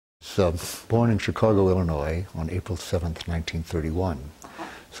was born in Chicago, Illinois on April 7th, 1931.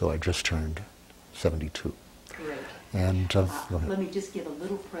 So I just turned 72. Great. And let me just give a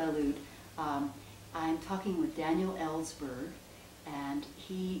little prelude. I'm talking with Daniel Ellsberg, and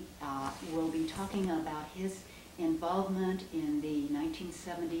he will be talking about his involvement in the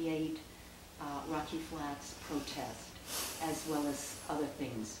 1978 Rocky Flats protest, as well as other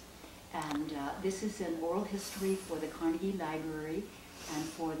things. And this is an oral history for the Carnegie Library and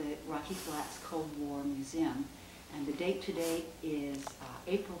for the Rocky Flats Cold War Museum. And the date today is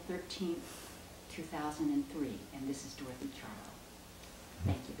April 13th, 2003. And this is Dorothy Charlo.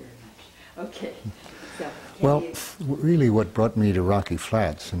 Thank you very much. Okay. So, well, really what brought me to Rocky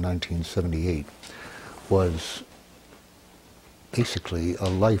Flats in 1978 was basically a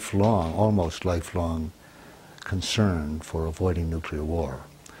lifelong, almost lifelong concern for avoiding nuclear war.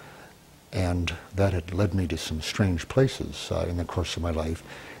 And that had led me to some strange places in the course of my life,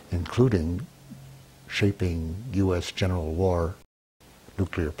 including shaping U.S. general war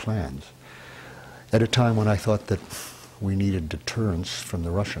nuclear plans at a time when I thought that we needed deterrence from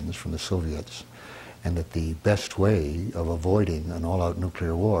the Russians, from the Soviets, and that the best way of avoiding an all-out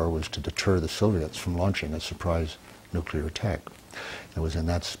nuclear war was to deter the Soviets from launching a surprise nuclear attack. It was in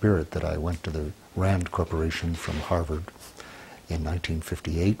that spirit that I went to the Rand Corporation from Harvard in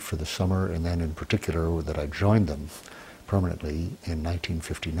 1958 for the summer, and then in particular that I joined them permanently in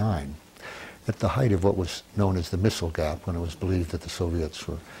 1959 at the height of what was known as the missile gap, when it was believed that the Soviets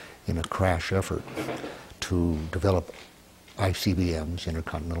were in a crash effort to develop ICBMs,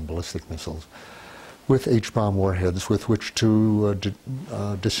 intercontinental ballistic missiles, with H-bomb warheads with which to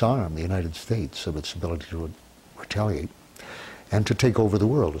disarm the United States of its ability to retaliate and to take over the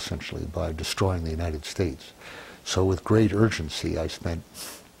world, essentially, by destroying the United States. So with great urgency, I spent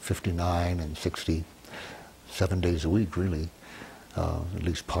 59 and 60, 7 days a week, really, at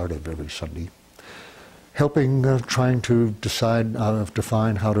least part of every Sunday, helping, trying to define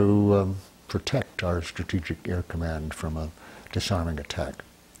how to protect our Strategic Air Command from a disarming attack.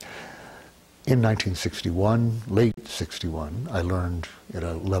 In 1961, late 61, I learned at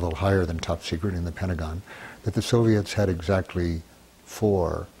a level higher than top secret in the Pentagon that the Soviets had exactly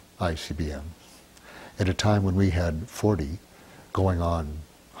 4 ICBMs at a time when we had 40 going on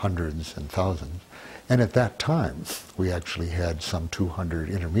hundreds and thousands. And at that time, we actually had some 200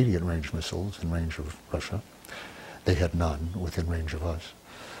 intermediate range missiles in range of Russia. They had none within range of us.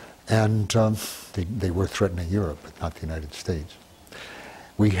 And they were threatening Europe, but not the United States.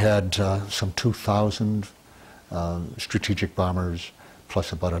 We had some 2,000 strategic bombers,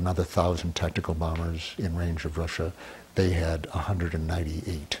 plus about another 1,000 tactical bombers in range of Russia. They had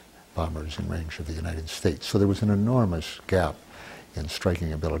 198 bombers in range of the United States. So there was an enormous gap in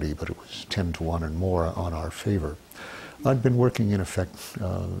striking ability, but it was 10 to 1 and more on our favor. I'd been working, in effect,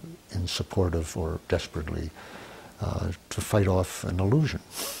 in support of, or desperately, to fight off an illusion.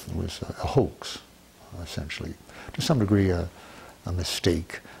 It was a hoax, essentially. To some degree, a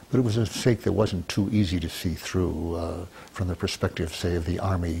mistake, but it was a mistake that wasn't too easy to see through from the perspective, say, of the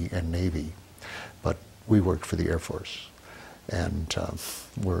Army and Navy. But we worked for the Air Force, and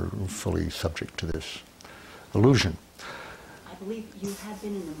were fully subject to this illusion. I believe you had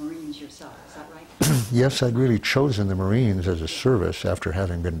been in the Marines yourself, is that right? Yes, I'd really chosen the Marines as a service after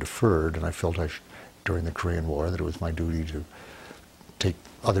having been deferred, and I felt during the Korean War that it was my duty to take,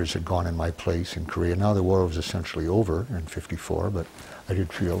 others had gone in my place in Korea. Now the war was essentially over in '54, but I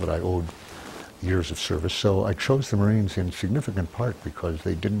did feel that I owed years of service, so I chose the Marines in significant part because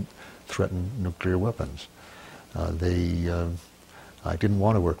they didn't threaten nuclear weapons. I didn't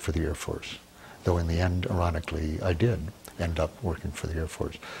want to work for the Air Force, though in the end, ironically, I did end up working for the Air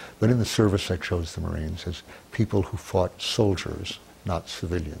Force. But in the service, I chose the Marines as people who fought soldiers, not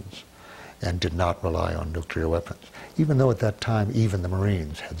civilians, and did not rely on nuclear weapons, even though at that time even the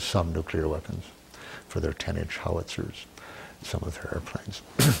Marines had some nuclear weapons for their 10-inch howitzers, some of their airplanes,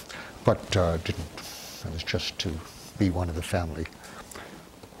 but didn't. It was just to be one of the family.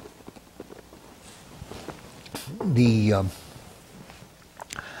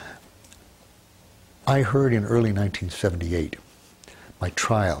 I heard in early 1978 my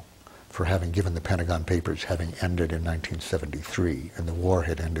trial for having given the Pentagon Papers having ended in 1973, and the war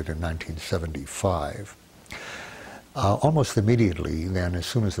had ended in 1975. Almost immediately then, as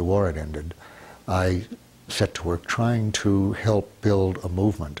soon as the war had ended, I set to work trying to help build a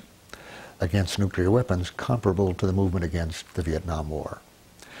movement against nuclear weapons comparable to the movement against the Vietnam War,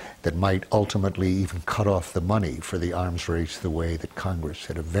 that might ultimately even cut off the money for the arms race the way that Congress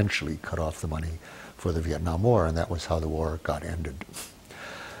had eventually cut off the money for the Vietnam War, and that was how the war got ended.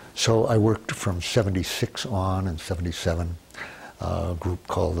 So I worked from '76 on and '77 a group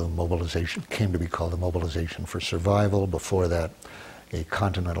called the Mobilization, came to be called the Mobilization for Survival. Before that, a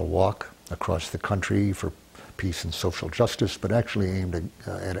continental walk across the country for peace and social justice, but actually aimed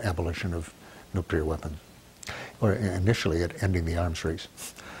at abolition of nuclear weapons, or initially at ending the arms race.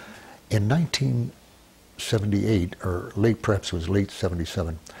 In 1978, or late, perhaps it was late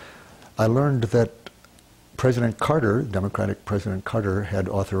 77, I learned that President Carter, Democratic President Carter, had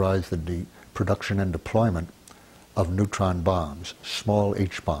authorized the production and deployment of neutron bombs, small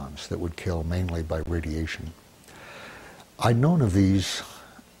H bombs that would kill mainly by radiation. I'd known of these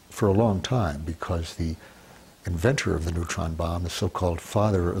for a long time because the inventor of the neutron bomb, the so-called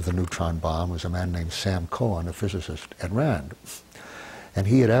father of the neutron bomb, was a man named Sam Cohen, a physicist at Rand. And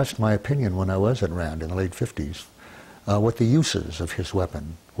he had asked my opinion when I was at Rand in the late 50s, what the uses of his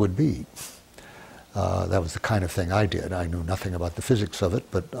weapon would be. That was the kind of thing I did. I knew nothing about the physics of it,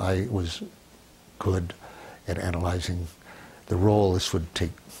 but I was good at analyzing the role this would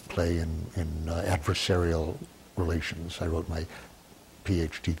play in adversarial relations. I wrote my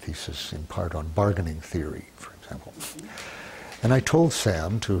PhD thesis in part on bargaining theory, for example. And I told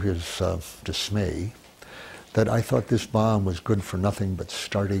Sam, to his dismay, that I thought this bomb was good for nothing but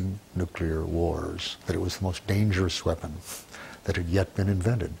starting nuclear wars, that it was the most dangerous weapon that had yet been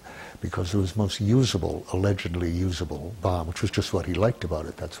invented, because it was the most usable, allegedly usable bomb, which was just what he liked about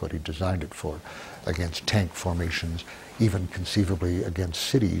it. That's what he designed it for, against tank formations, even conceivably against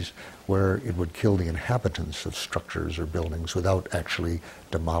cities where it would kill the inhabitants of structures or buildings without actually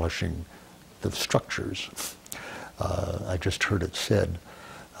demolishing the structures. I just heard it said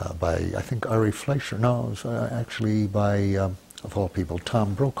by, I think, Ari Fleischer. No, it was actually by, of all people,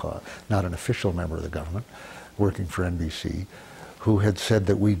 Tom Brokaw, not an official member of the government, working for NBC, who had said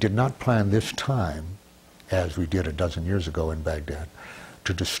that we did not plan this time, as we did a dozen years ago in Baghdad,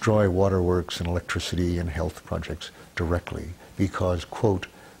 to destroy waterworks and electricity and health projects directly because, quote,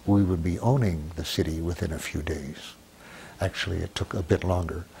 we would be owning the city within a few days. Actually, it took a bit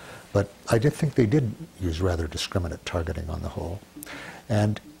longer. But I did think they did use rather discriminate targeting on the whole.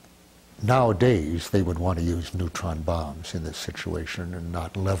 And nowadays, they would want to use neutron bombs in this situation and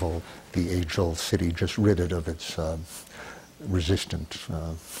not level the age-old city, just rid it of its resistant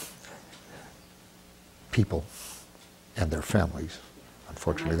people and their families.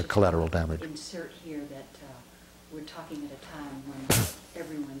 Unfortunately, the collateral damage. Insert here that we're talking at a time when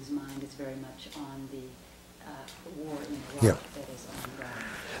everyone's mind is very much on the war in Iraq that is ongoing.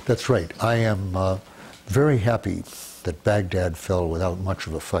 That's right. I am very happy that Baghdad fell without much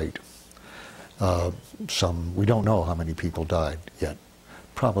of a fight. We don't know how many people died yet.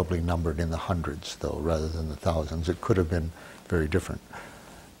 Probably numbered in the hundreds, though, rather than the thousands. It could have been very different.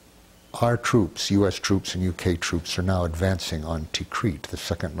 Our troops, U.S. troops and U.K. troops, are now advancing on Tikrit, the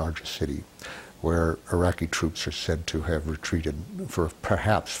second largest city, where Iraqi troops are said to have retreated for a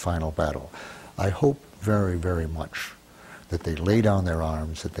perhaps final battle. I hope very, very much that they lay down their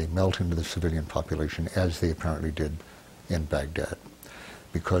arms, that they melt into the civilian population, as they apparently did in Baghdad.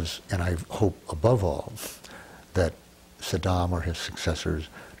 Because, and I hope above all, that Saddam or his successors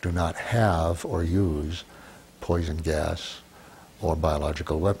do not have or use poison gas or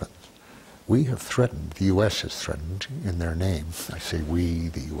biological weapons. We have threatened, the U.S. has threatened in their name, I say we,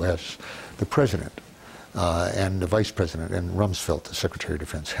 the U.S., the President and the Vice President and Rumsfeld, the Secretary of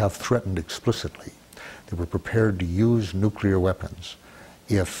Defense, have threatened explicitly that we're prepared to use nuclear weapons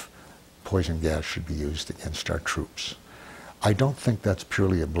if poison gas should be used against our troops. I don't think that's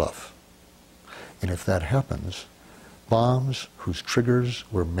purely a bluff. And if that happens, bombs whose triggers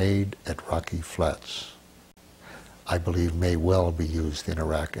were made at Rocky Flats, I believe, may well be used in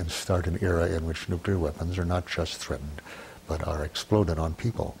Iraq and start an era in which nuclear weapons are not just threatened, but are exploded on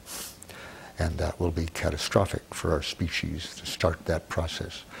people. And that will be catastrophic for our species to start that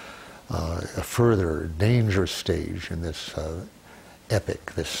process. A further dangerous stage in this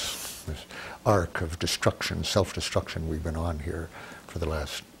epic, this arc of destruction, self-destruction we've been on here for the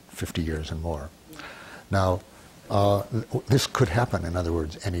last 50 years and more. Now, this could happen, in other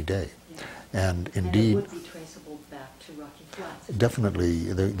words, any day. And indeed, and it would be traceable back to Rocky Flats.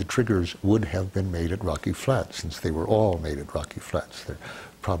 Definitely, the triggers would have been made at Rocky Flats, since they were all made at Rocky Flats. They're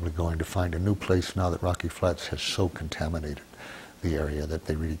probably going to find a new place now that Rocky Flats has so contaminated the area that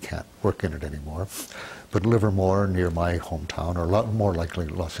they really can't work in it anymore. But Livermore, near my hometown, or more likely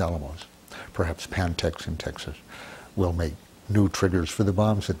Los Alamos, perhaps Pantex in Texas, will make new triggers for the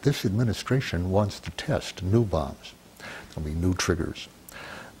bombs that this administration wants to test, new bombs. There'll be new triggers.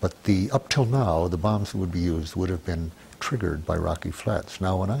 But up till now, the bombs that would be used would have been triggered by Rocky Flats.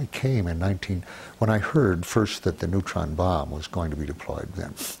 Now, when I came in when I heard first that the neutron bomb was going to be deployed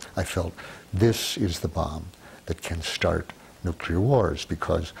then, I felt this is the bomb that can start nuclear wars,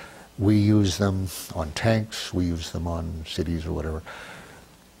 because we use them on tanks, we use them on cities or whatever.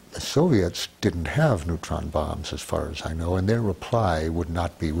 The Soviets didn't have neutron bombs, as far as I know, and their reply would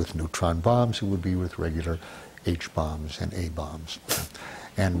not be with neutron bombs, it would be with regular H-bombs and A-bombs.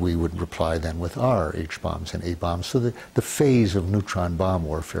 And we would reply then with our H-bombs and A-bombs. So the phase of neutron bomb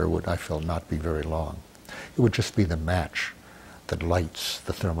warfare would, I felt, not be very long. It would just be the match that lights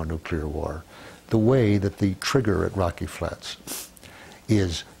the thermonuclear war. The way that the trigger at Rocky Flats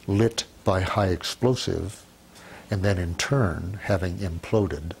is lit by high explosive, and then in turn, having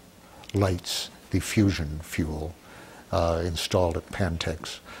imploded, lights the fusion fuel installed at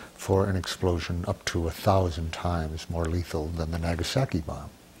Pantex for an explosion up to 1,000 times more lethal than the Nagasaki bomb.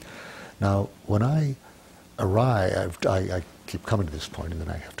 Now, when I arrived, I keep coming to this point and then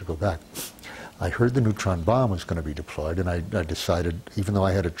I have to go back. I heard the neutron bomb was going to be deployed, and I decided, even though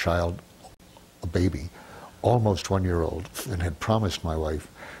I had a child, a baby, almost 1 year old, and had promised my wife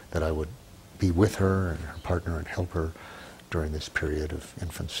that I would be with her and her partner and help her during this period of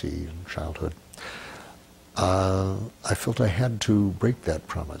infancy and childhood, I felt I had to break that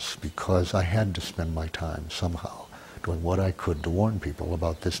promise, because I had to spend my time somehow doing what I could to warn people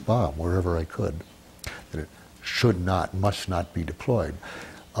about this bomb wherever I could, that it should not, must not be deployed.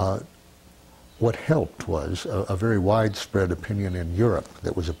 What helped was a very widespread opinion in Europe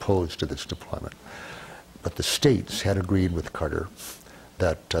that was opposed to this deployment. But the states had agreed with Carter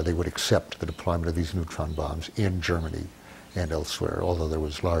that they would accept the deployment of these neutron bombs in Germany and elsewhere, although there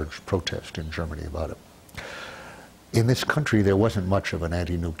was large protest in Germany about it. In this country, there wasn't much of an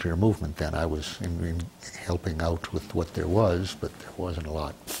anti-nuclear movement then. I was helping out with what there was, but there wasn't a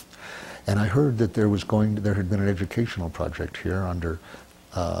lot. And I heard that there had been an educational project here under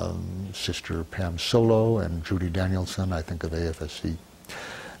Sister Pam Solo and Judy Danielson, I think of AFSC,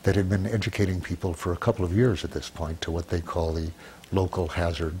 that had been educating people for a couple of years at this point to what they call the local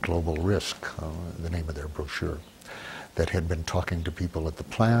hazard global risk, the name of their brochure, that had been talking to people at the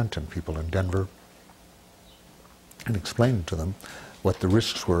plant and people in Denver and explaining to them what the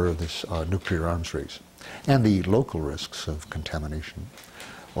risks were of this nuclear arms race and the local risks of contamination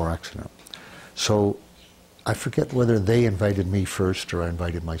or accident. So I forget whether they invited me first or I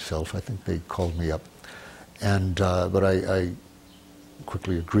invited myself. I think they called me up, and but I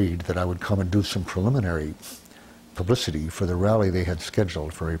quickly agreed that I would come and do some preliminary publicity for the rally they had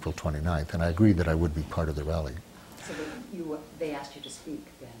scheduled for April 29th, and I agreed that I would be part of the rally. So they asked you to speak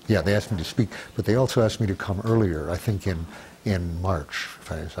then? Yeah, they asked me to speak, but they also asked me to come earlier, I think in March,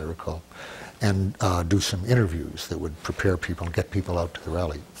 as I recall, and do some interviews that would prepare people and get people out to the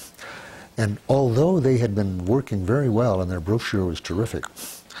rally. And although they had been working very well and their brochure was terrific,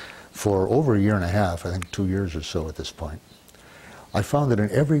 for over a year and a half, I think 2 years or so at this point, I found that in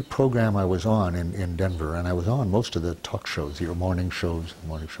every program I was on in Denver, and I was on most of the talk shows, the morning shows,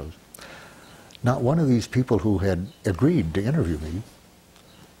 not one of these people who had agreed to interview me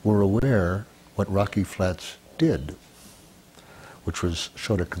were aware what Rocky Flats did, which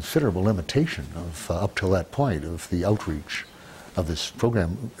showed a considerable limitation of, up till that point, of the outreach of this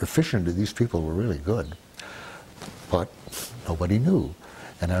program. Efficient, these people were really good, but nobody knew.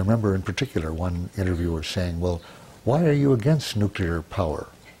 And I remember in particular one interviewer saying, well, why are you against nuclear power?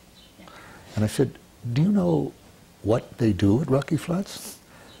 And I said, do you know what they do at Rocky Flats?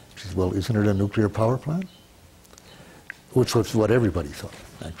 She said, well, isn't it a nuclear power plant? Which was what everybody thought,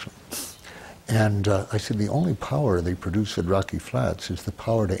 actually. And I said, the only power they produce at Rocky Flats is the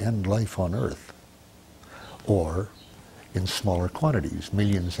power to end life on Earth, or in smaller quantities,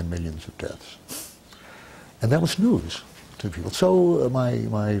 millions and millions of deaths. And that was news to people. So my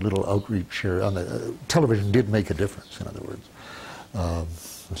little outreach here on the television did make a difference, in other words,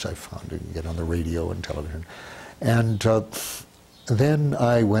 as I found, you get on the radio and television. And then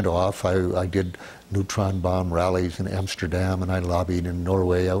I went off. I did neutron bomb rallies in Amsterdam, and I lobbied in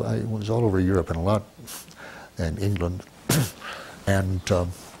Norway. I was all over Europe and a lot in England, and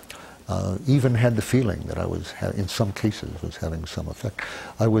even had the feeling that I was, in some cases, was having some effect.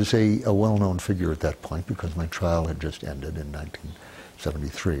 I was a well-known figure at that point because my trial had just ended in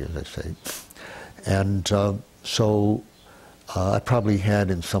 1973, as I say. And so I probably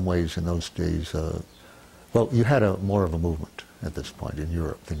had, in some ways, in those days, well, you had more of a movement at this point in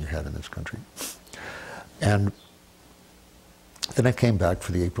Europe than you had in this country. And then I came back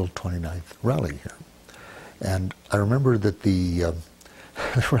for the April 29th rally here. And I remember that the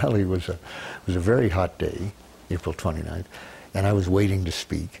rally was a very hot day, April 29th, and I was waiting to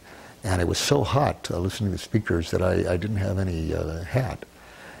speak. And it was so hot listening to the speakers that I didn't have any hat.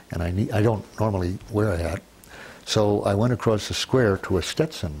 And I don't normally wear a hat. So I went across the square to a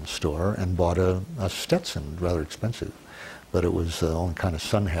Stetson store and bought a Stetson, rather expensive, but it was the only kind of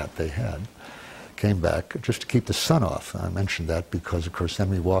sun hat they had. Came back just to keep the sun off. I mentioned that because, of course, then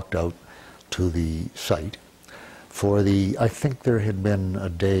we walked out to the site for the, I think there had been a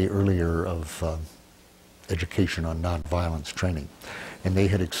day earlier of education on nonviolence training. And they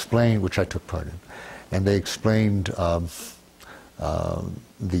had explained, which I took part in, and they explained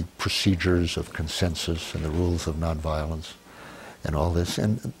the procedures of consensus and the rules of nonviolence and all this.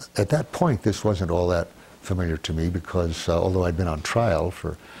 And at that point, this wasn't all that familiar to me because although I'd been on trial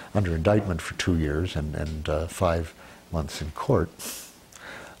for under indictment for 2 years and 5 months in court,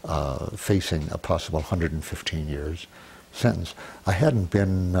 facing a possible 115 years sentence, I hadn't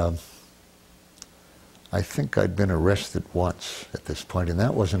been, I think I'd been arrested once at this point, and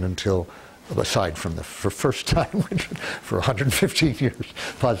that wasn't until, aside from the first time, for 115 years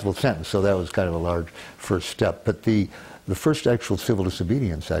possible sentence, so that was kind of a large first step. But the first actual civil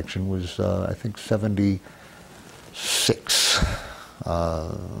disobedience action was, I think, 76,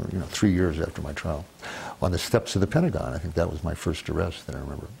 3 years after my trial, on the steps of the Pentagon. I think that was my first arrest that I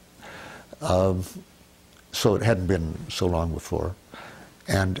remember. So it hadn't been so long before.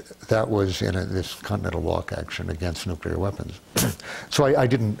 And that was in this Continental Walk action against nuclear weapons. So I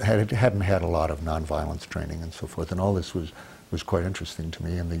hadn't had a lot of nonviolence training and so forth, and all this was quite interesting to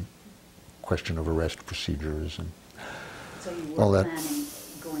me, and the question of arrest procedures and so you all were that. planning,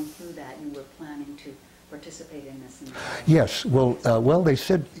 going through that, you were planning to participate in this? Yes. Well, they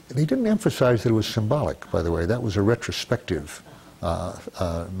said, they didn't emphasize that it was symbolic, by the way. That was a retrospective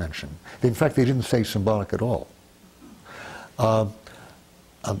mention. In fact, they didn't say symbolic at all. I'll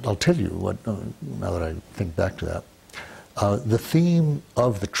tell you what, now that I think back to that. The theme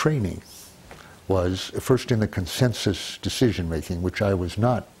of the training was first in the consensus decision-making, which I was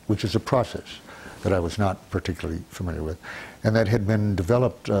not, which is a process that I was not particularly familiar with, and that had been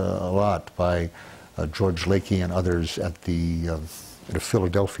developed a lot by George Lakey and others at a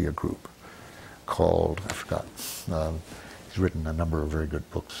Philadelphia group called, I forgot, he's written a number of very good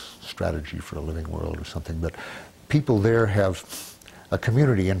books, Strategy for a Living World or something, but people there have a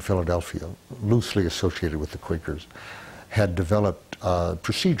community in Philadelphia, loosely associated with the Quakers, had developed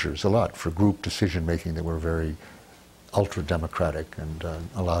procedures a lot for group decision-making that were very ultra-democratic and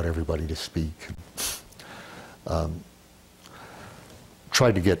allowed everybody to speak.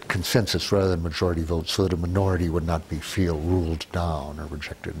 Tried to get consensus rather than majority votes so that a minority would not feel ruled down or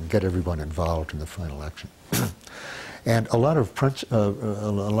rejected, and get everyone involved in the final action. And a lot of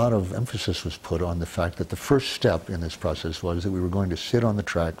emphasis was put on the fact that the first step in this process was that we were going to sit on the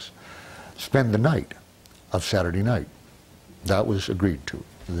tracks, spend the night of Saturday night. That was agreed to.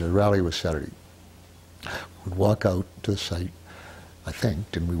 The rally was Saturday. We'd walk out to the site, I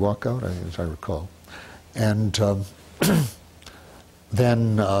think. Didn't we walk out, as I recall? And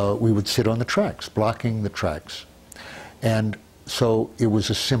then we would sit on the tracks, blocking the tracks. And so it was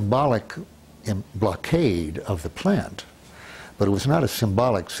a symbolic blockade of the plant, but it was not a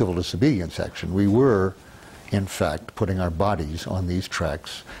symbolic civil disobedience action. We were, in fact, putting our bodies on these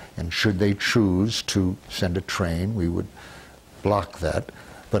tracks, and should they choose to send a train, we would block that.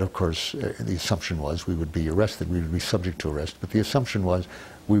 But of course, the assumption was we would be arrested, we would be subject to arrest, but the assumption was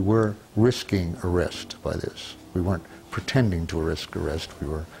we were risking arrest by this. We weren't pretending to risk arrest, we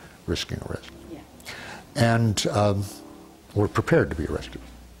were risking arrest. Yeah. And were prepared to be arrested.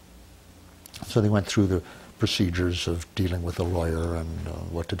 So they went through the procedures of dealing with a lawyer and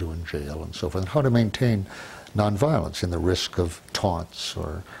what to do in jail and so forth, and how to maintain nonviolence in the risk of taunts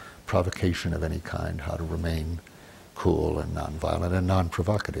or provocation of any kind, how to remain cool and nonviolent and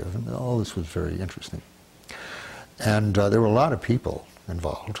non-provocative. And all this was very interesting. And there were a lot of people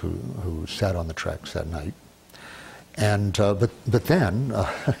involved who sat on the tracks that night. And but then,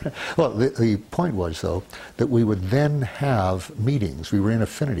 well, the point was, though, that we would then have meetings. We were in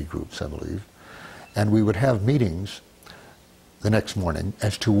affinity groups, I believe, and we would have meetings the next morning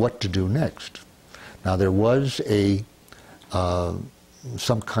as to what to do next. Now, there was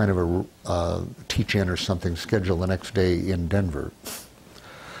some kind of a teach-in or something scheduled the next day in Denver.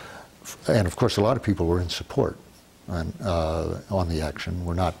 And, of course, a lot of people were in support on the action,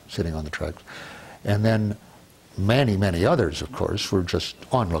 were not sitting on the tracks. And then many, many others, of course, were just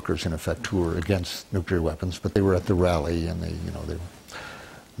onlookers, in effect, who were against nuclear weapons, but they were at the rally and they were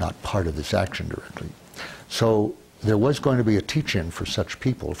not part of this action directly. So there was going to be a teach-in for such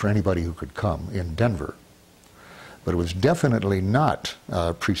people, for anybody who could come, in Denver. But it was definitely not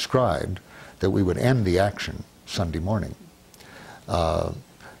prescribed that we would end the action Sunday morning,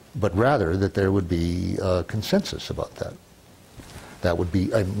 but rather that there would be consensus about that. That would be,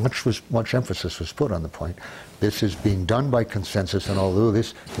 much emphasis was put on the point. This is being done by consensus, and although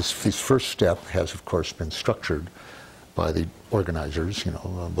this first step has, of course, been structured by the organizers,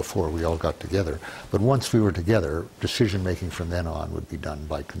 before we all got together. But once we were together, decision-making from then on would be done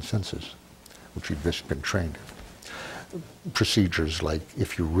by consensus, which we'd just been trained in. Procedures like,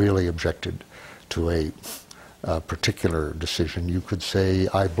 if you really objected to a particular decision, you could say,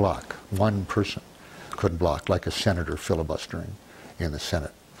 I block. One person could block, like a senator filibustering in the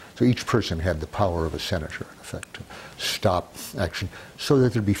Senate. So each person had the power of a senator, in effect, to stop action so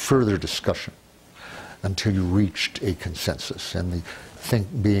that there'd be further discussion until you reached a consensus. And the thing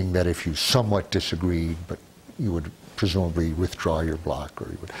being that if you somewhat disagreed, but you would presumably withdraw your block,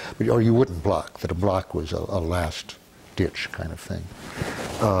 or you wouldn't block, that a block was a last-ditch kind of thing.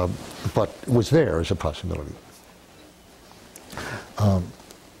 But it was there as a possibility. All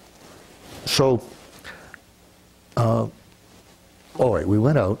right, we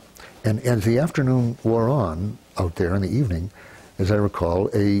went out, and as the afternoon wore on out there in the evening, as I recall,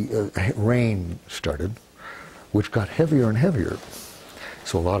 a rain started, which got heavier and heavier.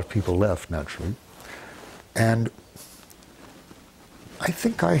 So a lot of people left, naturally. And I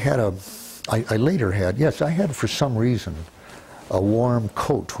think I had I later had, yes, I had for some reason a warm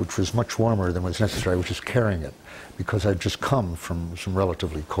coat, which was much warmer than was necessary. I was just carrying it because I'd just come from some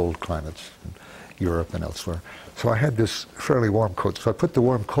relatively cold climates in Europe and elsewhere. So I had this fairly warm coat. So I put the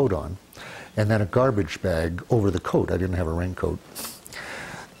warm coat on, and then a garbage bag over the coat. I didn't have a raincoat.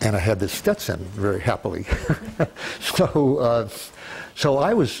 And I had this Stetson, very happily. So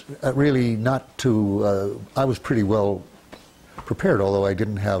I was really not too, I was pretty well prepared, although I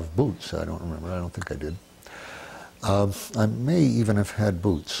didn't have boots. I don't remember. I don't think I did. I may even have had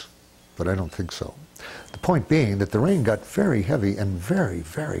boots, but I don't think so. The point being that the rain got very heavy and very,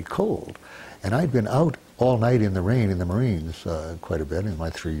 very cold. And I'd been out all night in the rain in the Marines quite a bit in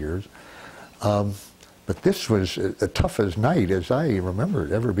my 3 years. But this was the toughest night as I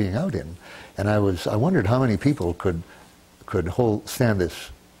remembered ever being out in. And I wondered how many people could stand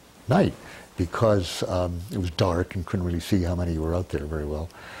this night, because it was dark and couldn't really see how many were out there very well.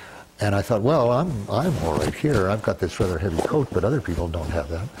 And I thought, well, I'm all right here. I've got this rather heavy coat, but other people don't have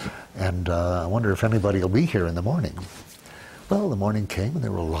that. And I wonder if anybody will be here in the morning. Well, the morning came, and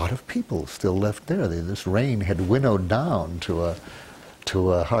there were a lot of people still left there. This rain had winnowed down to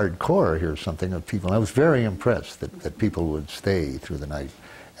a hard core here, something of people. And I was very impressed that people would stay through the night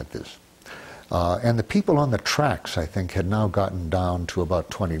at this. And the people on the tracks, I think, had now gotten down to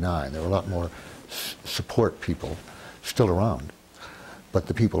about 29. There were a lot more support people still around, but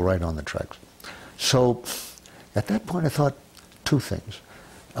the people right on the tracks. So at that point I thought two things.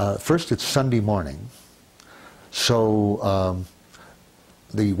 First, it's Sunday morning, so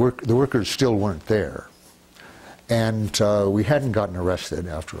the workers still weren't there. And we hadn't gotten arrested,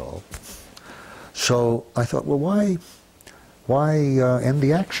 after all. So I thought, well, why end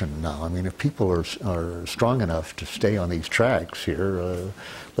the action now? I mean, if people are strong enough to stay on these tracks here,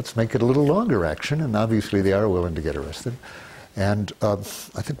 let's make it a little longer action. And obviously they are willing to get arrested. And I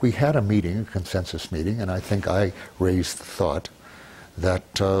think we had a meeting, a consensus meeting, and I think I raised the thought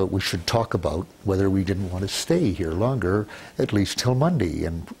that we should talk about whether we didn't want to stay here longer, at least till Monday.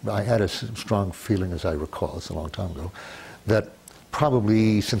 And I had a strong feeling, as I recall, it's a long time ago, that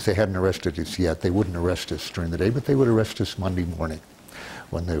probably, since they hadn't arrested us yet, they wouldn't arrest us during the day, but they would arrest us Monday morning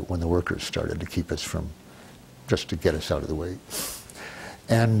when the workers started, to keep us from, just to get us out of the way.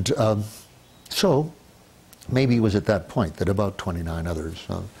 And so maybe it was at that point that about 29 others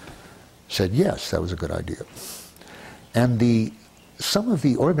said, yes, that was a good idea. And some of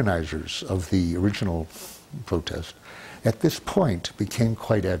the organizers of the original protest at this point became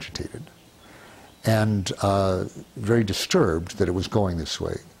quite agitated and very disturbed that it was going this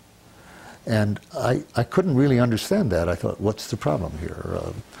way. And I couldn't really understand that. I thought, what's the problem here?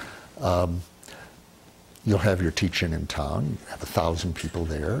 You'll have your teach-in in town, you have 1,000 people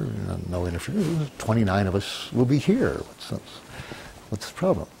there, no interference, 29 of us will be here. What's the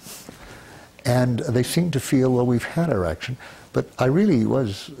problem? And they seemed to feel, well, we've had our action. But I really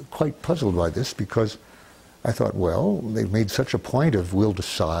was quite puzzled by this, because I thought, well, they've made such a point of we'll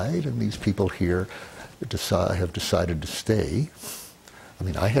decide, and these people here have decided to stay. I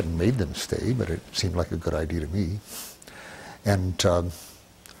mean, I hadn't made them stay, but it seemed like a good idea to me. And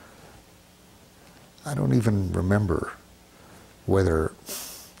I don't even remember whether,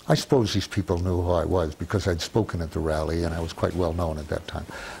 I suppose these people knew who I was because I'd spoken at the rally and I was quite well known at that time.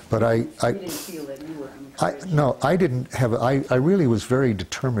 But you didn't feel that you were encouraged? No, I didn't have, I really was very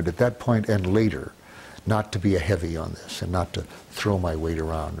determined at that point and later not to be a heavy on this and not to throw my weight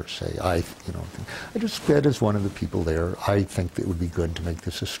around or say, I just said as one of the people there, I think it would be good to make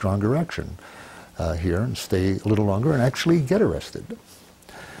this a stronger action here and stay a little longer and actually get arrested.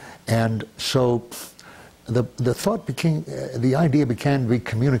 And so the thought became, the idea began to be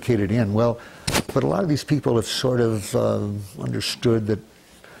communicated in, well, but a lot of these people have sort of understood that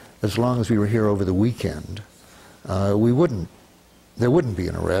as long as we were here over the weekend, there wouldn't be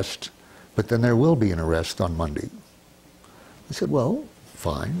an arrest, but then there will be an arrest on Monday. I said, well,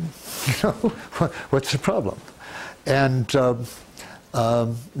 fine, you know, what's the problem? And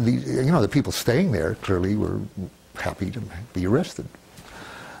the people staying there clearly were happy to be arrested.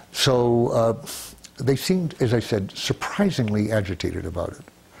 So they seemed, as I said, surprisingly agitated about it.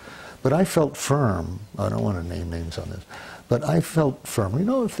 But I felt firm, I don't want to name names on this, but I felt firm, you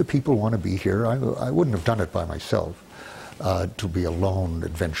know, if the people want to be here, I wouldn't have done it by myself. To be a lone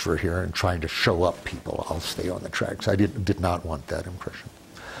adventurer here and trying to show up people, I'll stay on the tracks. I did not want that impression.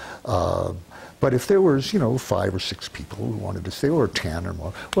 But if there was, you know, 5 or 6 people who wanted to stay, or 10 or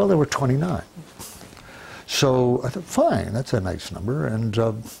more, well, there were 29. So I thought, fine, that's a nice number, and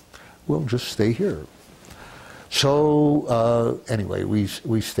we'll just stay here. So anyway, we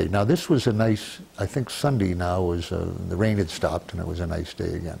stayed. Now this was a nice, I think Sunday now was, the rain had stopped and it was a nice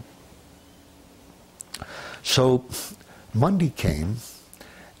day again. So Monday came,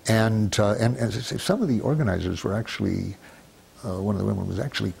 and as I say, some of the organizers were actually, one of the women was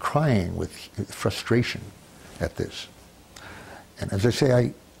actually crying with frustration at this. And as I say,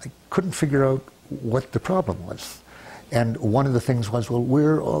 I couldn't figure out what the problem was. And one of the things was,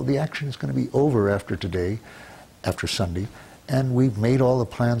 well, the action is going to be over after today, after Sunday, and we've made all the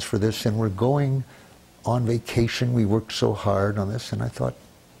plans for this, and we're going on vacation. We worked so hard on this, and I thought,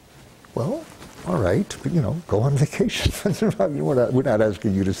 well, all right, but, you know, go on vacation. We're not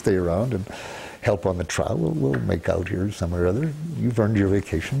asking you to stay around and help on the trial. We'll make out here somewhere or other. You've earned your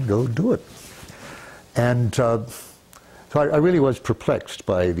vacation. Go do it. And so I really was perplexed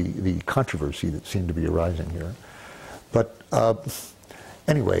by the controversy that seemed to be arising here. But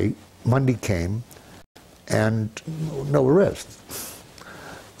anyway, Monday came, and no arrest.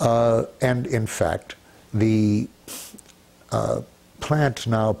 And in fact, the plant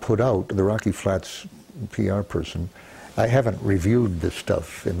now put out, the Rocky Flats PR person, I haven't reviewed this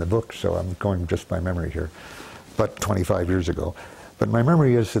stuff in the book, so I'm going just by memory here, but 25 years ago. But my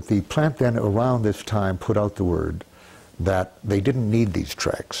memory is that the plant then around this time put out the word that they didn't need these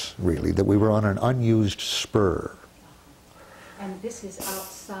tracks, really, that we were on an unused spur. And this is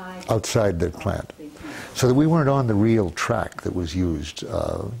outside? Outside the plant. So that we weren't on the real track that was used,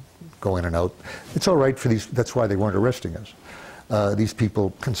 go in and out. It's all right for these, that's why they weren't arresting us. These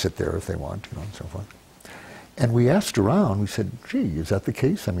people can sit there if they want, you know, and so forth. And we asked around, we said, gee, is that the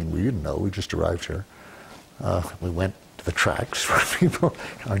case? I mean, we didn't know, we just arrived here. We went to the tracks for people,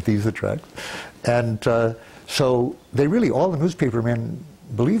 aren't these the tracks? And so they really, all the newspaper men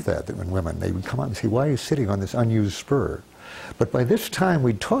believed that when women, they would come out and say, why are you sitting on this unused spur? But by this time,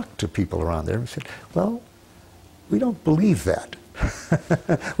 we'd talked to people around there and we said, well, we don't believe that.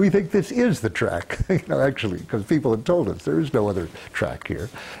 We think this is the track, you know, actually, because people had told us there is no other track here.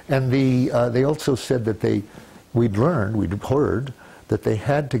 And they also said that we'd heard that they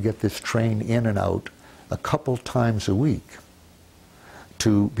had to get this train in and out a couple times a week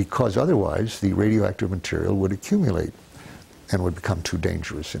because otherwise the radioactive material would accumulate and would become too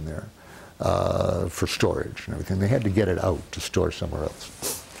dangerous in there for storage and everything. They had to get it out to store somewhere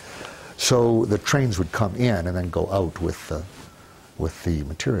else. So the trains would come in and then go out with the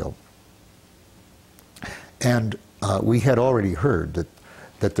material. And we had already heard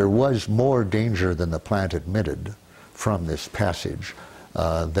that there was more danger than the plant admitted from this passage,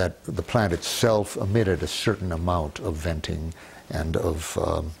 that the plant itself emitted a certain amount of venting and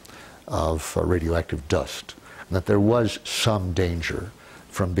of radioactive dust, and that there was some danger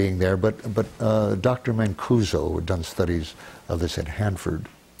from being there. But Dr. Mancuso, who had done studies of this at Hanford,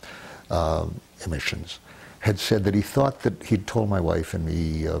 emissions, had said that he thought that, he'd told my wife and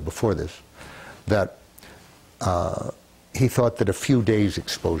me before this, that he thought that a few days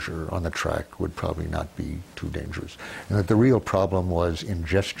exposure on the track would probably not be too dangerous, and that the real problem was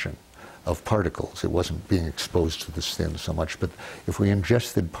ingestion of particles. It wasn't being exposed to the sin so much, but if we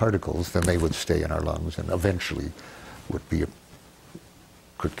ingested particles, then they would stay in our lungs and eventually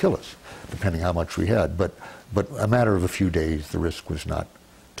could kill us, depending how much we had. But a matter of a few days, the risk was not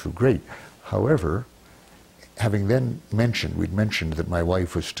too great. However, having then we'd mentioned that my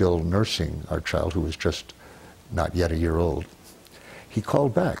wife was still nursing our child, who was just not yet a year old, he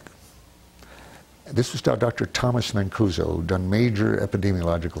called back. This was Dr. Thomas Mancuso, who'd done major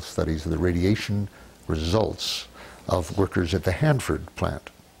epidemiological studies of the radiation results of workers at the Hanford plant.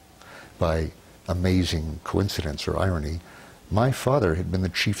 By amazing coincidence or irony, my father had been the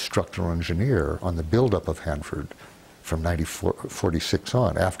chief structural engineer on the buildup of Hanford from 1946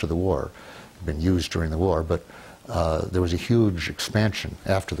 on, after the war, been used during the war, but there was a huge expansion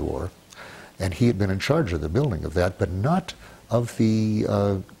after the war, and he had been in charge of the building of that, but not of the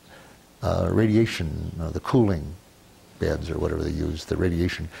radiation, the cooling beds or whatever they used, the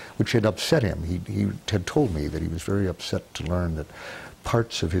radiation, which had upset him. He had told me that he was very upset to learn that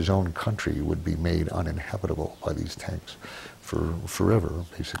parts of his own country would be made uninhabitable by these tanks for forever,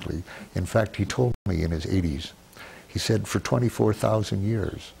 basically. In fact, he told me in his 80s, he said, for 24,000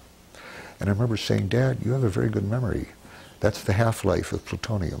 years. And I remember saying, Dad, you have a very good memory. That's the half-life of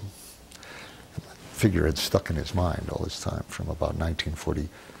plutonium. And that figure had stuck in his mind all this time from about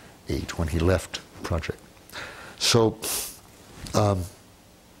 1948 when he left the project. So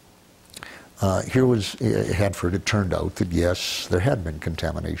here was Hanford. It turned out that yes, there had been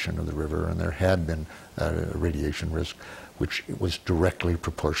contamination of the river and there had been radiation risk, which was directly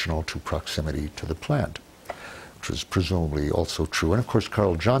proportional to proximity to the plant, which was presumably also true. And of course,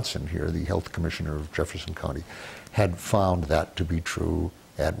 Carl Johnson here, the health commissioner of Jefferson County, had found that to be true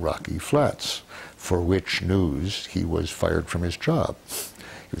at Rocky Flats, for which news he was fired from his job.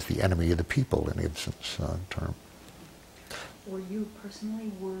 He was the enemy of the people, in Ibsen's term. Were you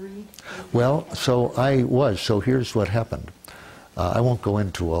personally worried? Well, so I was. So here's what happened. I won't go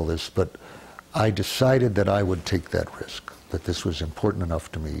into all this, but I decided that I would take that risk, that this was important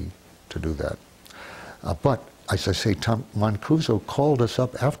enough to me to do that. But, as I say, Tom Mancuso called us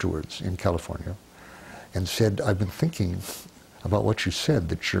up afterwards in California and said, I've been thinking about what you said,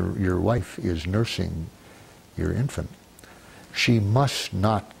 that your wife is nursing your infant. She must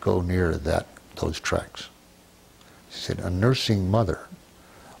not go near those tracks. He said, a nursing mother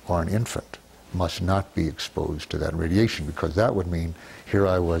or an infant must not be exposed to that radiation, because that would mean, here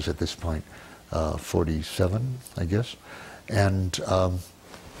I was at this point, 47, I guess, and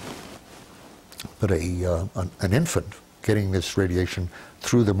but an infant getting this radiation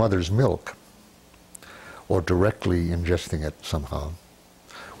through the mother's milk or directly ingesting it somehow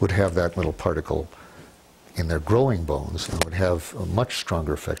would have that little particle in their growing bones and would have a much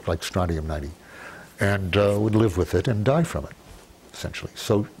stronger effect, like strontium-90, and would live with it and die from it, essentially.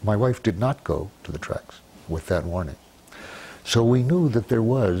 So my wife did not go to the tracks with that warning. So we knew that there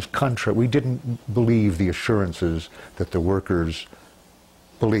was we didn't believe the assurances that the workers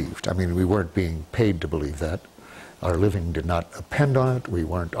believed. I mean, we weren't being paid to believe that. Our living did not depend on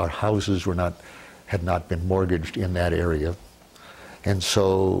it. Our houses had not been mortgaged in that area. And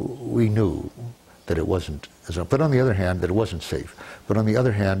so we knew that it wasn't, but on the other hand, that it wasn't safe. But on the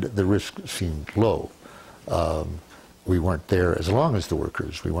other hand, the risk seemed low. We weren't there as long as the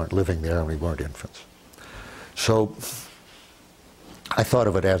workers. We weren't living there and we weren't infants. So I thought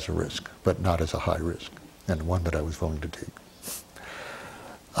of it as a risk, but not as a high risk, and one that I was willing to take.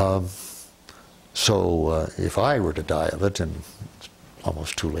 So if I were to die of it, and it's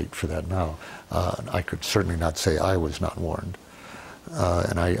almost too late for that now, I could certainly not say I was not warned,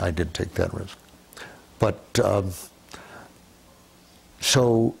 and I did take that risk. But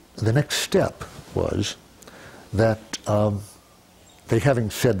so the next step was that they, having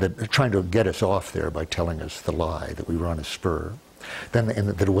said that, trying to get us off there by telling us the lie that we were on a spur, then and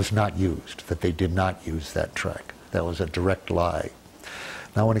that it was not used, that they did not use that track. That was a direct lie.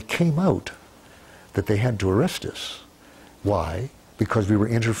 Now, when it came out that they had to arrest us, why? Because we were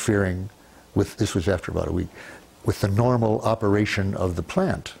interfering with, this was after about a week, with the normal operation of the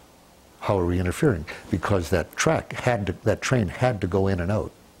plant. How are we interfering? Because that that train had to go in and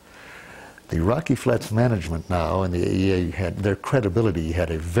out. The Rocky Flats management now and the AEA their credibility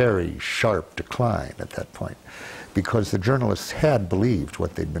had a very sharp decline at that point, because the journalists had believed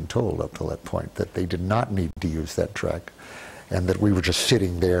what they'd been told up to that point, that they did not need to use that track, and that we were just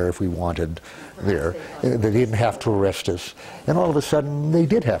sitting there if we wanted there. They didn't have to arrest us. And all of a sudden, they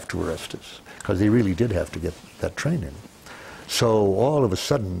did have to arrest us, because they really did have to get that train in. So all of a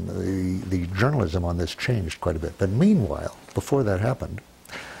sudden, the journalism on this changed quite a bit. But meanwhile, before that happened,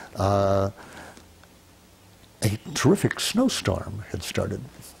 a terrific snowstorm had started.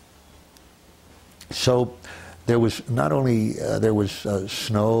 So there was not only there was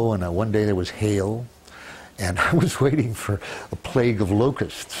snow, and one day there was hail, and I was waiting for a plague of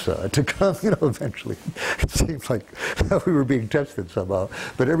locusts to come, eventually. It seemed like we were being tested somehow.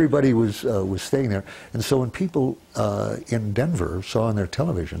 But everybody was staying there. And so when people in Denver saw on their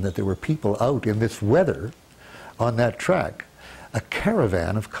television that there were people out in this weather on that track, a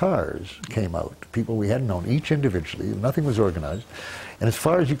caravan of cars came out, people we hadn't known, each individually. Nothing was organized. And as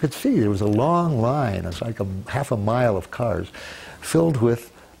far as you could see, there was a long line. It was like half a mile of cars filled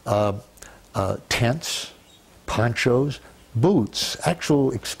with tents, ponchos, boots,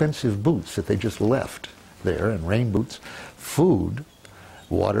 actual expensive boots that they just left there, and rain boots, food,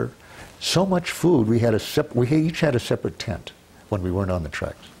 water, So much food, we each had a separate tent when we weren't on the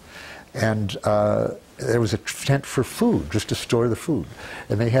tracks. And there was a tent for food, just to store the food.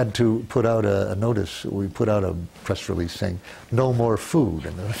 And they had to put out a notice. We put out a press release saying, no more food.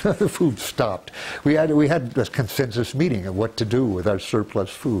 And the food stopped. We had a consensus meeting of what to do with our surplus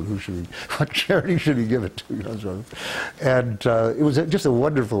food. What charity should we give it to? You know, so. And it was just a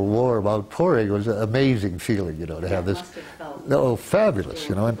wonderful warm outpouring. It was an amazing feeling, you know, to have this. Oh, fabulous,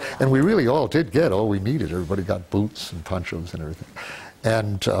 you know. And we really all did get all we needed. Everybody got boots and ponchos and everything.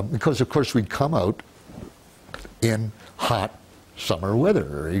 And because, of course, we'd come out in hot summer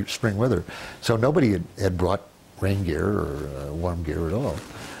weather or spring weather. So nobody had brought rain gear or warm gear at all.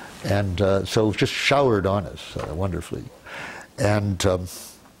 And so it was just showered on us wonderfully. And so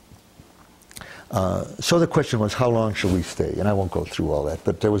the question was, how long shall we stay? And I won't go through all that,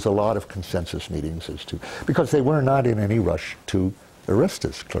 but there was a lot of consensus meetings as to, because they were not in any rush to arrest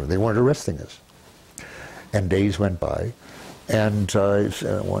us, clearly. They weren't arresting us. And days went by. And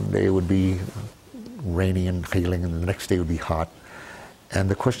one day it would be rainy and hailing, and the next day would be hot. And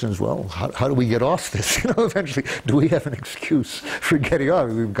the question is, well, how do we get off this? You know, eventually, do we have an excuse for getting off?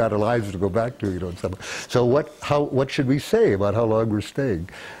 We've got our lives to go back to, you know. So what should we say about how long we're staying?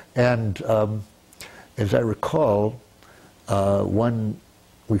 And as I recall,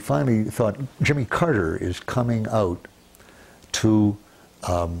 we finally thought, Jimmy Carter is coming out to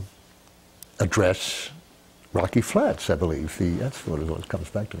address Rocky Flats, I believe. That's what it comes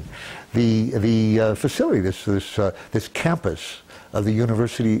back to. The facility, this campus of the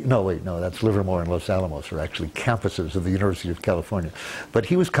University. No, wait, no, that's Livermore and Los Alamos are actually campuses of the University of California. But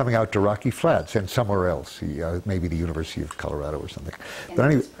he was coming out to Rocky Flats and somewhere else. Maybe the University of Colorado or something. And but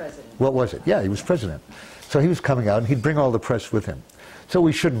anyway, he was president. What was it? Yeah, he was president. So he was coming out, and he'd bring all the press with him. So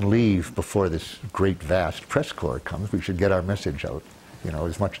we shouldn't leave before this great, vast press corps comes. We should get our message out, you know,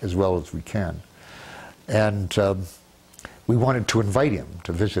 as well as we can. And we wanted to invite him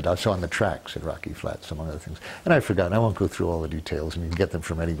to visit us on the tracks at Rocky Flats, among other things. And I've forgotten, I won't go through all the details, and you can get them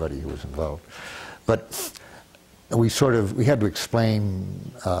from anybody who was involved. But we had to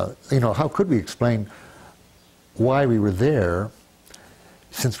explain, you know, how could we explain why we were there,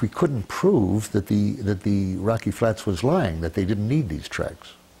 since we couldn't prove that the Rocky Flats was lying, that they didn't need these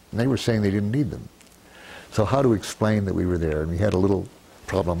tracks. And they were saying they didn't need them. So how to explain that we were there? And we had a little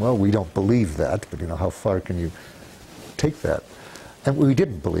problem. Well, we don't believe that, but you know, how far can you take that? And we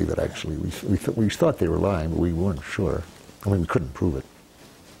didn't believe it, actually. We thought they were lying, but we weren't sure. I mean, we couldn't prove it.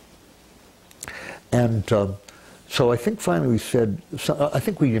 And so I think finally we said, I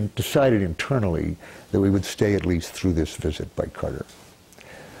think we decided internally that we would stay at least through this visit by Carter,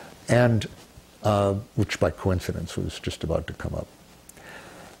 and which by coincidence was just about to come up.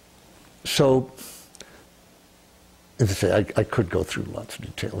 So, as I say, I could go through lots of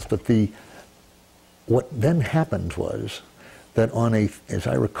details, but what then happened was that on as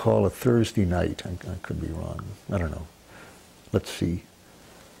I recall, a Thursday night, I could be wrong, I don't know, let's see,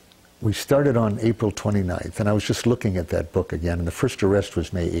 we started on April 29th, and I was just looking at that book again, and the first arrest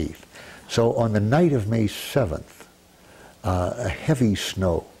was May 8th. So on the night of May 7th, a heavy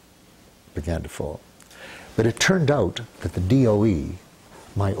snow began to fall. But it turned out that the DOE,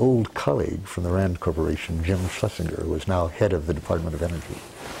 my old colleague from the Rand Corporation, Jim Schlesinger, who was now head of the Department of Energy,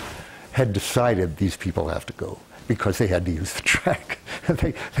 had decided these people have to go because they had to use the track.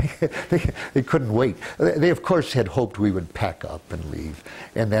 They couldn't wait. They, of course, had hoped we would pack up and leave,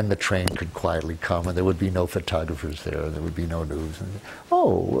 and then the train could quietly come, and there would be no photographers there, and there would be no news. And,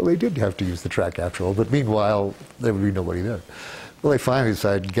 oh, well, they did have to use the track after all, but meanwhile, there would be nobody there. Well, they finally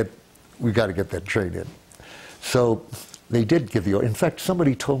decided, we've got to get that train in. So they did give the order. In fact,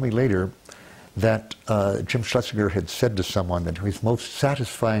 somebody told me later that Jim Schlesinger had said to someone that his most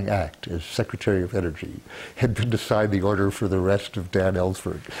satisfying act as Secretary of Energy had been to sign the order for the arrest of Dan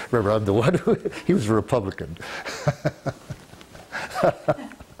Ellsberg. Remember, I'm the one who, he was a Republican.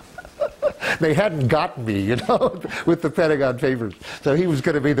 They hadn't gotten me, you know, with the Pentagon Papers. So he was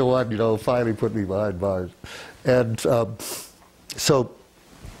going to be the one, you know, finally put me behind bars. And so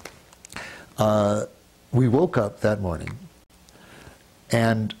we woke up that morning,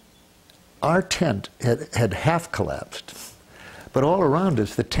 and our tent had half collapsed, but all around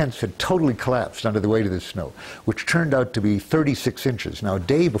us the tents had totally collapsed under the weight of the snow, which turned out to be 36 inches. Now, a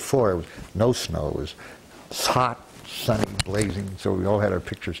day before, it was no snow. It was hot, sunny, blazing, so we all had our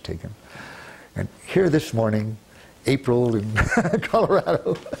pictures taken. And here this morning, April in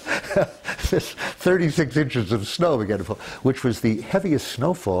Colorado, this 36 inches of snow began to fall, which was the heaviest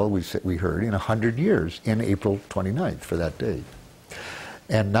snowfall we heard in 100 years in April 29th for that day.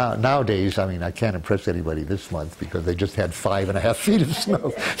 And nowadays, I mean, I can't impress anybody this month because they just had 5.5 feet of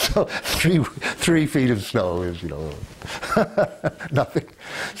snow. So 3 feet of snow is, you know, nothing.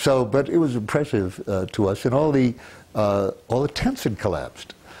 So, but it was impressive to us, and all the tents had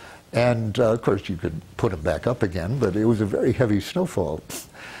collapsed. And of course, you could put them back up again, but it was a very heavy snowfall.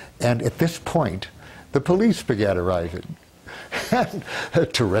 And at this point, the police began arriving. And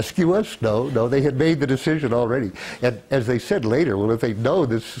to rescue us? No, they had made the decision already. And as they said later, well, if they'd known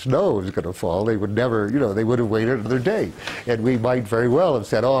this snow was going to fall, they would never, you know, they would have waited another day. And we might very well have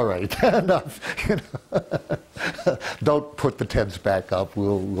said, all right, enough, you know, don't put the tents back up,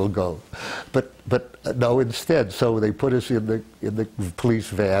 we'll go. But no, instead, so they put us in the police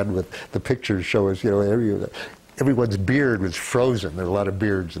van with the pictures show us, you know, everyone's beard was frozen. There are a lot of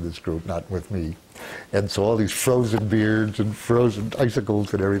beards in this group, not with me. And so all these frozen beards and frozen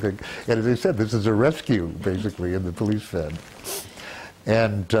icicles and everything. And as I said, this is a rescue, basically, in the police van.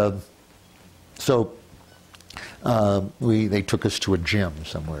 And so they took us to a gym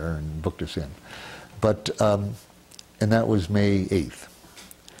somewhere and booked us in. But, and that was May 8th.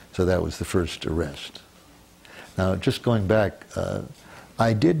 So that was the first arrest. Now, just going back,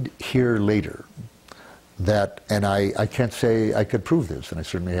 I did hear later that, and I can't say I could prove this, and I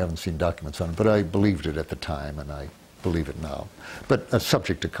certainly haven't seen documents on it, but I believed it at the time, and I believe it now. But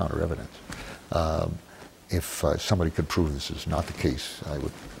subject to counter evidence. If somebody could prove this is not the case, I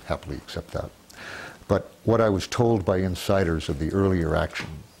would happily accept that. But what I was told by insiders of the earlier action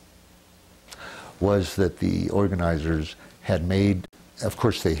was that the organizers had made, of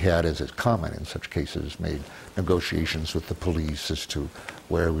course they had, as is common in such cases, made negotiations with the police as to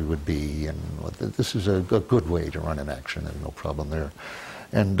where we would be, and this is a good way to run an action, there's no problem there.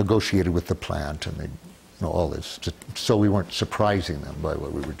 And negotiated with the plant, and they, you know, all this, so we weren't surprising them by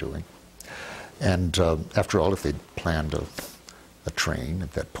what we were doing. And after all, if they'd planned a train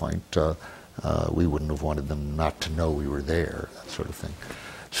at that point, we wouldn't have wanted them not to know we were there, that sort of thing.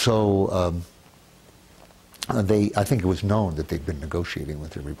 So I think it was known that they'd been negotiating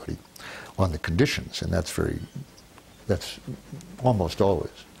with everybody on the conditions, and that's almost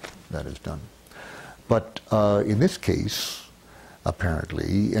always that is done. But in this case,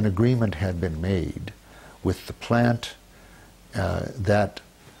 apparently, an agreement had been made with the plant that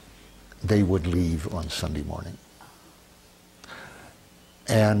they would leave on Sunday morning.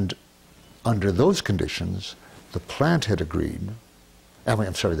 And under those conditions, the plant had agreed,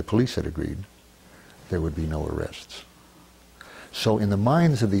 the police had agreed, there would be no arrests. So in the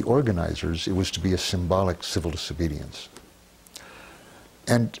minds of the organizers, it was to be a symbolic civil disobedience.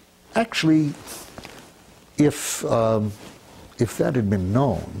 And actually, if that had been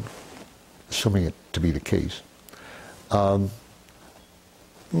known, assuming it to be the case, I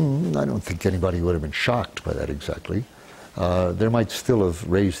don't think anybody would have been shocked by that exactly. There might still have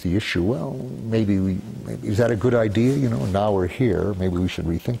raised the issue, well, maybe is that a good idea? You know, now we're here, maybe we should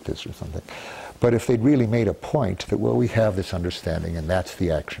rethink this or something. But if they'd really made a point that, well, we have this understanding and that's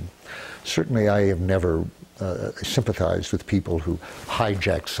the action. Certainly I have never sympathized with people who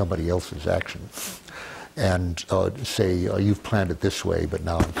hijack somebody else's action and say, you've planned it this way, but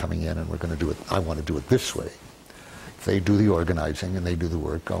now I'm coming in and we're going to do it, I want to do it this way. If they do the organizing and they do the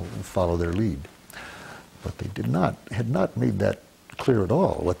work, I'll follow their lead. But they had not made that clear at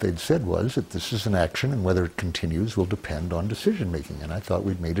all. What they'd said was that this is an action and whether it continues will depend on decision making. And I thought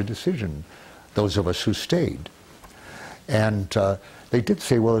we'd made a decision, those of us who stayed. And they did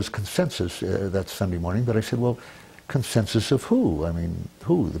say, well, there's consensus that Sunday morning, but I said, well, consensus of who? I mean,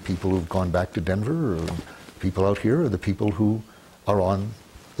 who? The people who've gone back to Denver, or people out here, or the people who are on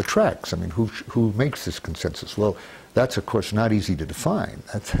the tracks? I mean, who makes this consensus? Well, that's of course not easy to define.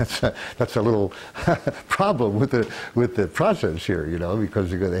 That's a little problem with the process here, you know,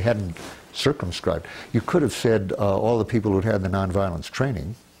 because they hadn't circumscribed. You could have said all the people who'd had the nonviolence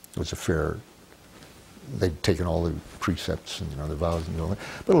training was a fair. They'd taken all the precepts and, you know, the vows and all that,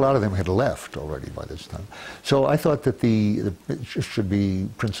 but a lot of them had left already by this time. So I thought that it should be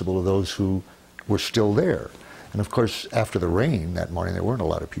principle of those who were still there. And of course, after the rain that morning, there weren't a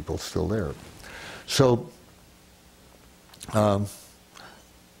lot of people still there. So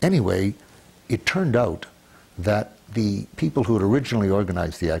anyway, it turned out that the people who had originally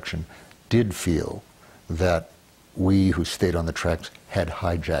organized the action did feel that we who stayed on the tracks had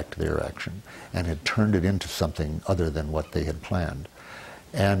hijacked their action and had turned it into something other than what they had planned.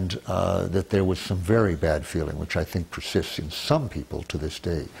 And that there was some very bad feeling, which I think persists in some people to this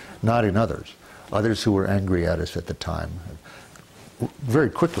day, not in others. Others who were angry at us at the time very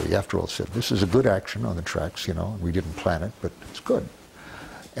quickly, after all, said, this is a good action on the tracks, you know, we didn't plan it, but it's good.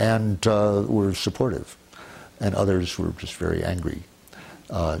 And were supportive. And others were just very angry.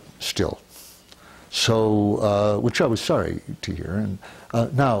 still. So, which I was sorry to hear.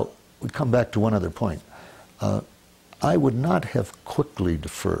 And now, we come back to one other point. I would not have quickly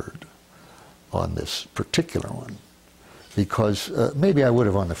deferred on this particular one, because maybe I would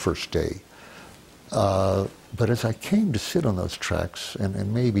have on the first day. But as I came to sit on those tracks,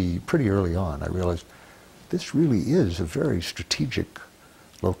 and maybe pretty early on, I realized this really is a very strategic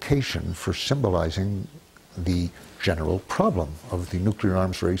location for symbolizing the general problem of the nuclear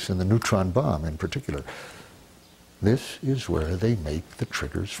arms race and the neutron bomb in particular. This is where they make the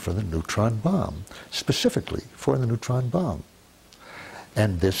triggers for the neutron bomb, specifically for the neutron bomb.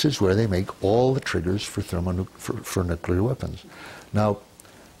 And this is where they make all the triggers for for nuclear weapons. Now,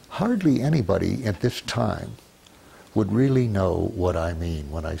 hardly anybody at this time would really know what I mean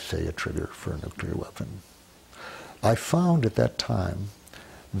when I say a trigger for a nuclear weapon. I found at that time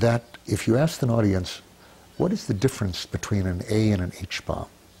that if you asked an audience, what is the difference between an A and an H bomb?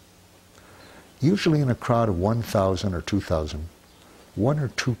 Usually in a crowd of 1,000 or 2,000, 1 or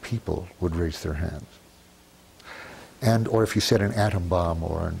 2 people would raise their hands. Or if you said an atom bomb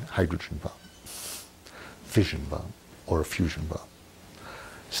or an hydrogen bomb, fission bomb or a fusion bomb,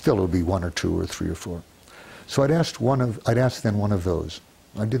 still it would be 1 or 2 or 3 or 4. So I'd ask then one of those.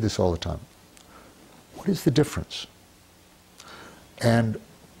 I did this all the time. What is the difference? And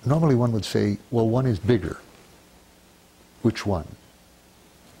normally one would say, well, one is bigger. Which one?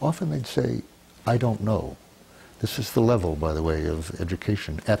 Often they'd say, I don't know. This is the level, by the way, of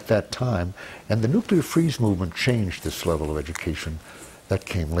education at that time. And the nuclear freeze movement changed this level of education. That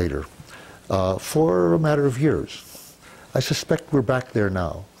came later, for a matter of years. I suspect we're back there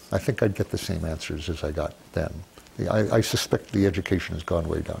now. I think I'd get the same answers as I got then. I suspect the education has gone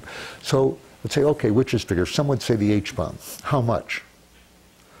way down. So let's say, okay, which is bigger? Some would say the H-bomb. How much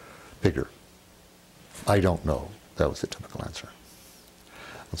bigger? I don't know. That was the typical answer.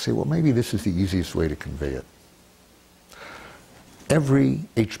 Let's say, well, maybe this is the easiest way to convey it. Every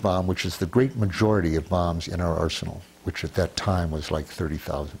H-bomb, which is the great majority of bombs in our arsenal, which at that time was like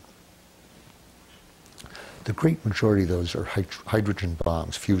 30,000, the great majority of those are hydrogen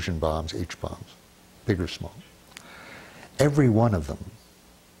bombs, fusion bombs, H-bombs, big or small. Every one of them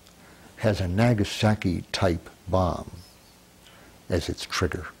has a Nagasaki-type bomb as its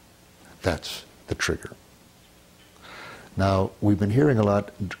trigger. That's the trigger. Now, we've been hearing a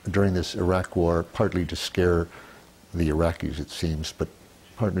lot during this Iraq war, partly to scare the Iraqis, it seems, but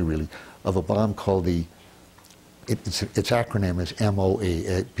partly really, of a bomb called its acronym is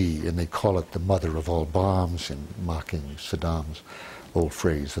MROHP, and they call it the mother of all bombs, in mocking Saddam's old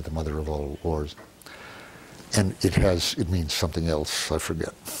phrase of the mother of all wars. And it means something else, I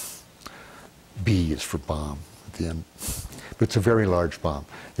forget. B is for bomb at the end. But it's a very large bomb.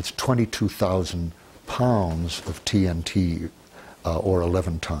 It's 22,000 pounds of TNT, or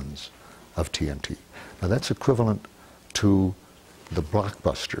 11 tons of TNT. Now that's equivalent to the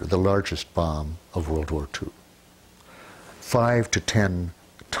blockbuster, the largest bomb of World War II. 5 to 10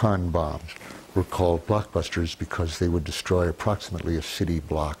 ton bombs were called blockbusters because they would destroy approximately a city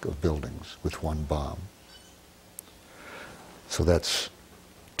block of buildings with one bomb. So that's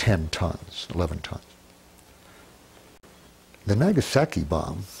 10 tons, 11 tons. The Nagasaki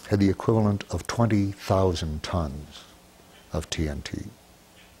bomb had the equivalent of 20,000 tons of TNT.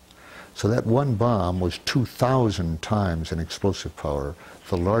 So that one bomb was 2,000 times in explosive power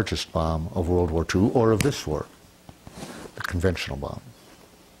the largest bomb of World War II, or of this war, the conventional bomb.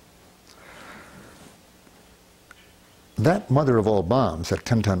 That mother of all bombs, that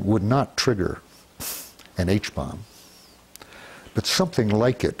 10-ton, would not trigger an H-bomb, but something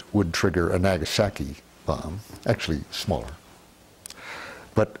like it would trigger a Nagasaki bomb, actually smaller.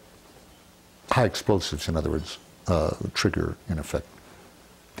 But high explosives, in other words, trigger, in effect,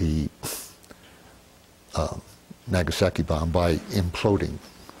 the Nagasaki bomb by imploding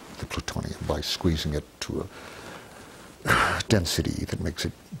the plutonium, by squeezing it to a density that makes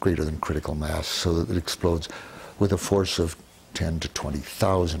it greater than critical mass, so that it explodes with a force of 10 to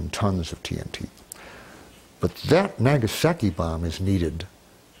 20,000 tons of TNT. But that Nagasaki bomb is needed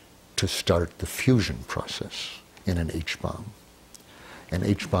to start the fusion process in an H-bomb. And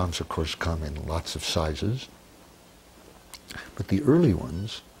H-bombs, of course, come in lots of sizes, but the early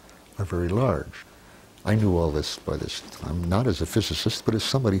ones are very large. I knew all this by this time, not as a physicist, but as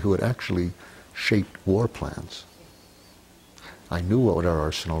somebody who had actually shaped war plans. I knew what our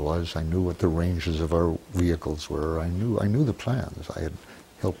arsenal was. I knew what the ranges of our vehicles were. I knew the plans. I had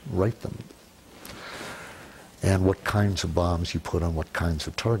helped write them. And what kinds of bombs you put on what kinds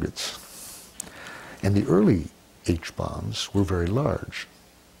of targets. And the early H-bombs were very large.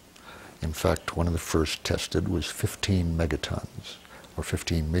 In fact, one of the first tested was 15 megatons or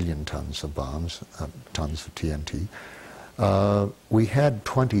 15 million tons of bombs, tons of TNT. We had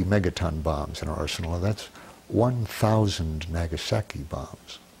 20 megaton bombs in our arsenal, and that's 1,000 Nagasaki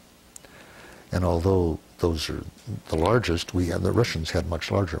bombs. And although those are the largest, the Russians had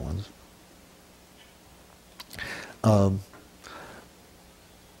much larger ones.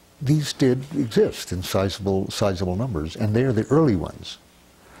 These did exist in sizable numbers, and they are the early ones.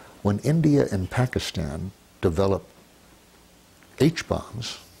 When India and Pakistan developed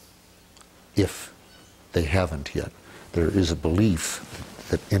H-bombs, if they haven't yet, there is a belief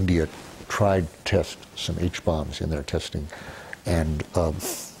that India tried to test some H-bombs in their testing and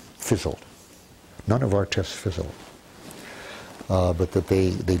fizzled. None of our tests fizzled, but that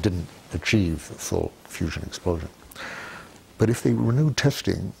they didn't achieve full fusion explosion. But if they renew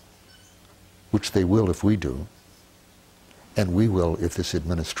testing, which they will if we do, and we will if this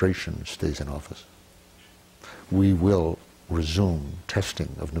administration stays in office, we will resume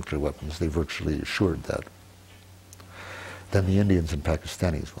testing of nuclear weapons. They virtually assured that. Then the Indians and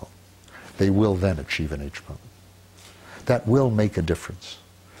Pakistanis will. They will then achieve an H-bomb. That will make a difference.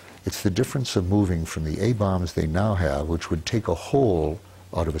 It's the difference of moving from the A-bombs they now have, which would take a hole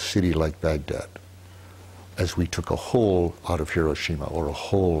out of a city like Baghdad, as we took a hole out of Hiroshima or a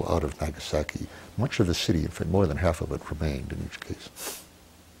hole out of Nagasaki. Much of the city, in fact more than half of it, remained in each case.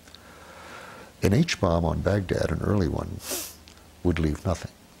 An H-bomb on Baghdad, an early one, would leave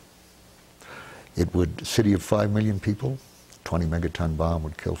nothing. It would, city of 5 million people, 20 megaton bomb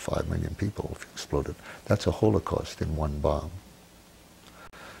would kill 5 million people if it exploded. That's a Holocaust in one bomb.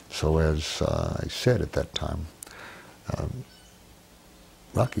 So as I said at that time,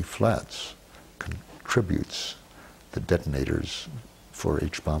 Rocky Flats contributes the detonators for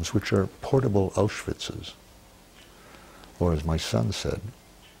H-bombs, which are portable Auschwitzes. Or as my son said,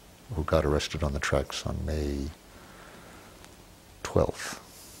 who got arrested on the tracks on May 12th,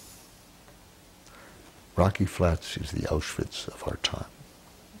 Rocky Flats is the Auschwitz of our time.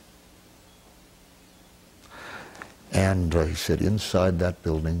 And he said, inside that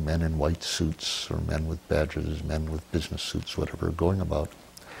building, men in white suits, or men with badges, men with business suits, whatever, going about,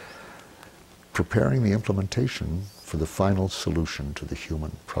 preparing the implementation for the final solution to the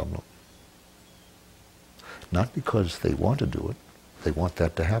human problem. Not because they want to do it, they want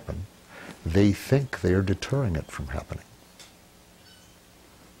that to happen. They think they are deterring it from happening.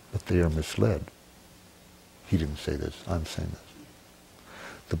 But they are misled. He didn't say this, I'm saying this.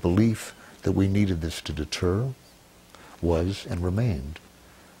 The belief that we needed this to deter was and remained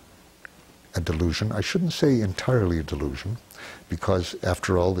a delusion. I shouldn't say entirely a delusion, because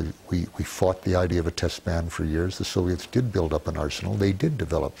after all, we fought the idea of a test ban for years. The Soviets did build up an arsenal. They did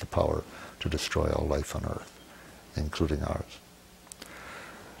develop the power to destroy all life on Earth, including ours.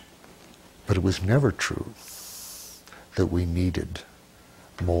 But it was never true that we needed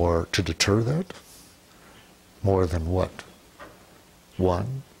more to deter that. More than what?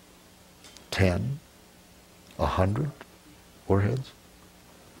 1, 10, 100 warheads?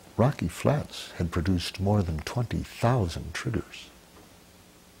 Rocky Flats had produced more than 20,000 triggers.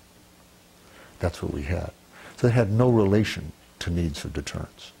 That's what we had. So it had no relation to needs of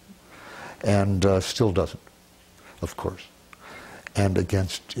deterrence. And still doesn't, of course. And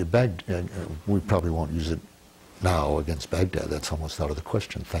against Baghdad, we probably won't use it now against Baghdad. That's almost out of the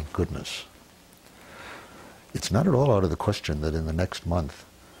question, thank goodness. It's not at all out of the question that in the next month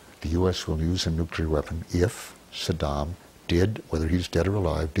the U.S. will use a nuclear weapon if Saddam did, whether he's dead or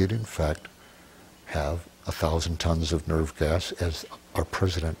alive, did in fact have 1,000 tons of nerve gas, as our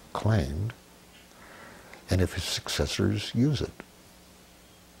president claimed, and if his successors use it.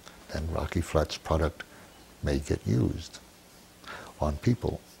 Then Rocky Flats product may get used on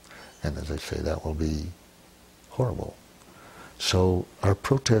people. And as I say, that will be horrible. So our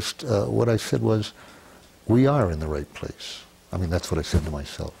protest, what I said was, we are in the right place. I mean, that's what I said to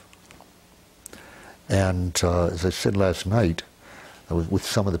myself. And as I said last night, I was with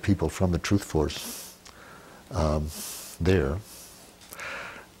some of the people from the Truth Force there.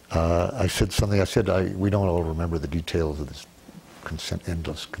 I said something, I said, we don't all remember the details of this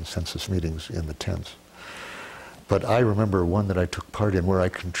endless consensus meetings in the tents. But I remember one that I took part in where I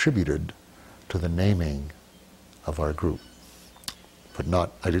contributed to the naming of our group. But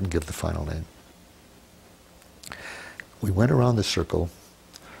not, I didn't give the final name. We went around the circle,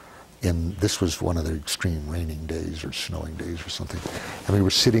 and this was one of the extreme raining days or snowing days or something, and we were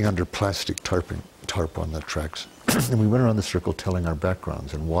sitting under plastic tarp on the tracks, and we went around the circle telling our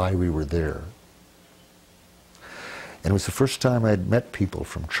backgrounds and why we were there. And it was the first time I'd met people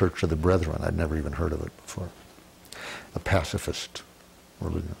from Church of the Brethren. I'd never even heard of it before. A pacifist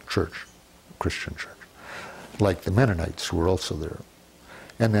religion, church, Christian church, like the Mennonites who were also there.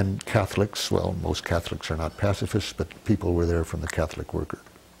 And then Catholics, well, most Catholics are not pacifists, but people were there from the Catholic worker.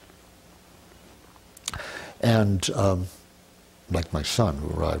 And like my son,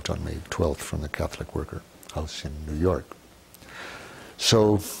 who arrived on May 12th from the Catholic worker house in New York.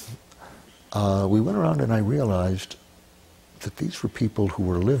 So we went around and I realized that these were people who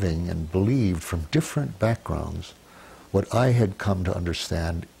were living and believed from different backgrounds what I had come to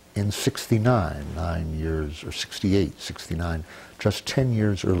understand in 69, 9 years, or 68, 69, just 10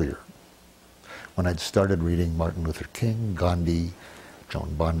 years earlier, when I'd started reading Martin Luther King, Gandhi,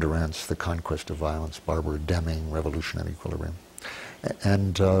 Joan Bondurant's The Conquest of Violence, Barbara Deming, Revolution and Equilibrium,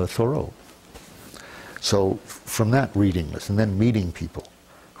 and Thoreau. So from that reading list, and then meeting people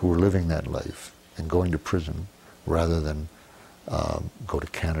who were living that life and going to prison rather than go to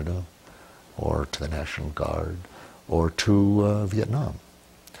Canada or to the National Guard or to Vietnam.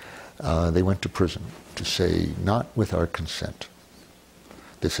 They went to prison to say, not with our consent,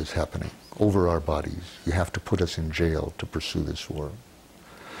 this is happening, over our bodies. You have to put us in jail to pursue this war.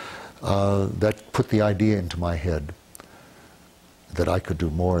 That put the idea into my head that I could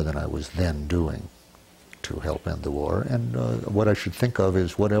do more than I was then doing to help end the war, and what I should think of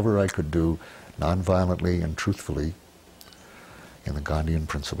is whatever I could do nonviolently and truthfully in the Gandhian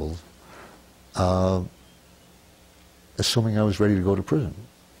principles, assuming I was ready to go to prison.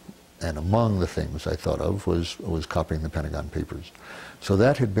 And among the things I thought of was copying the Pentagon Papers. So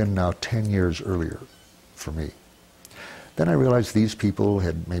that had been now 10 years earlier for me. Then I realized these people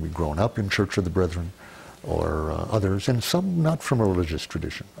had maybe grown up in Church of the Brethren or others, and some not from a religious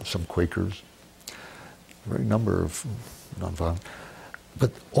tradition, some Quakers, a very number of nonviolent,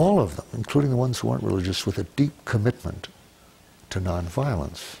 but all of them, including the ones who weren't religious, with a deep commitment to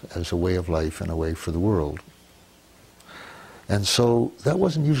nonviolence as a way of life and a way for the world. And so that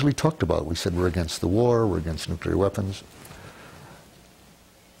wasn't usually talked about. We said we're against the war, we're against nuclear weapons.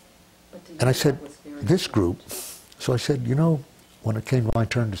 And I said, this group, so I said, you know, when it came my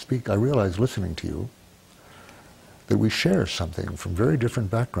turn to speak, I realized listening to you that we share something from very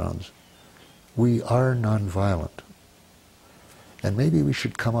different backgrounds. We are nonviolent. And maybe we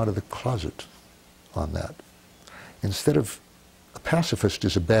should come out of the closet on that. Instead of, a pacifist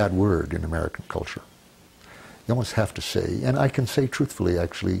is a bad word in American culture. You almost have to say, and I can say truthfully,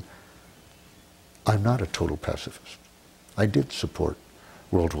 actually, I'm not a total pacifist. I did support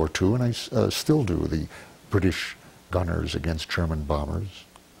World War II, and I still do. The British gunners against German bombers,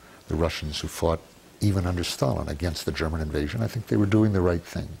 the Russians who fought even under Stalin against the German invasion. I think they were doing the right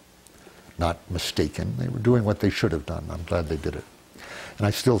thing. Not mistaken. They were doing what they should have done. I'm glad they did it. And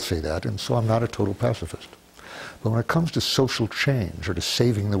I still say that, and so I'm not a total pacifist. But when it comes to social change or to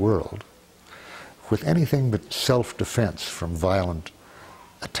saving the world, with anything but self-defense from violent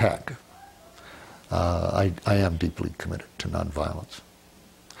attack, I am deeply committed to nonviolence.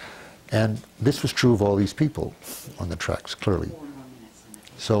 And this was true of all these people on the tracks, clearly.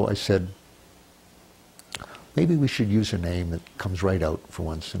 So I said, maybe we should use a name that comes right out for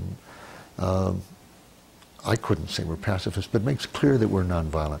once. And I couldn't say we're pacifists, but makes clear that we're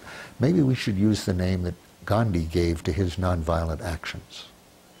nonviolent. Maybe we should use the name that Gandhi gave to his nonviolent actions,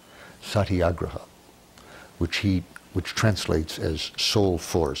 satyagraha, which translates as soul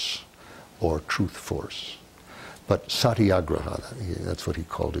force or truth force. But satyagraha, that's what he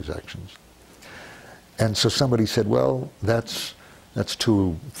called his actions. And so somebody said, well, that's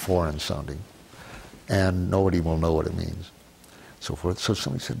too foreign sounding, and nobody will know what it means, so forth. So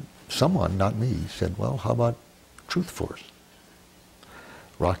somebody said, someone, not me, said, well, how about truth force?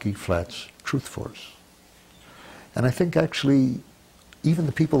 Rocky Flats Truth Force. And I think actually, even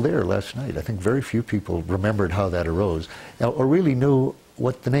the people there last night, I think very few people remembered how that arose, or really knew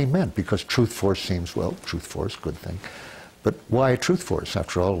what the name meant, because Truth Force seems, well, Truth Force, good thing. But why a Truth Force?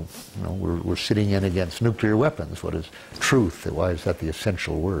 After all, you know, we're sitting in against nuclear weapons. What is truth? Why is that the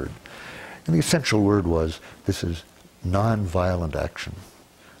essential word? And the essential word was, this is nonviolent action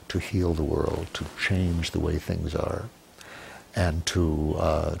to heal the world, to change the way things are, and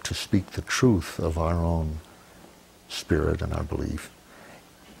to speak the truth of our own spirit and our belief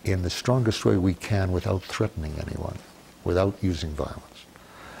in the strongest way we can without threatening anyone, without using violence.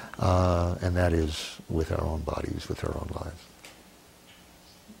 And that is with our own bodies, with our own lives.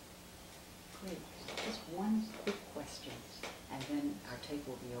 Great. Just one quick question, and then our tape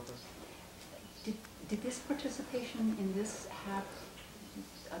will be over. Did this participation in this have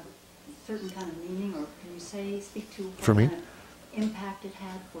a certain kind of meaning, or can you speak to what kind of impact it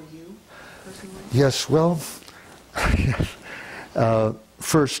had for you personally? Yes, well,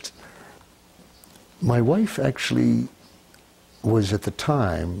 first, my wife actually was at the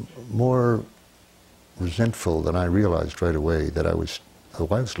time more resentful than I realized right away that I was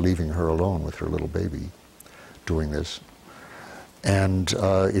was leaving her alone with her little baby doing this. And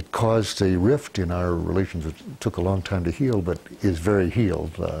it caused a rift in our relations, which took a long time to heal, but is very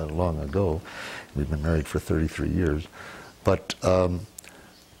healed long ago. We've been married for 33 years. But I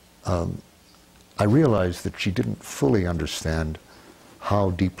realized that she didn't fully understand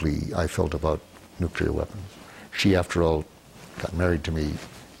how deeply I felt about nuclear weapons. She, after all, got married to me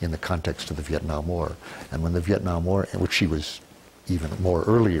in the context of the Vietnam War. And when the Vietnam War, which she was even more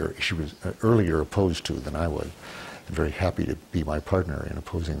earlier, she was earlier opposed to than I was, and very happy to be my partner in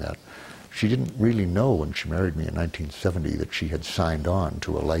opposing that. She didn't really know when she married me in 1970 that she had signed on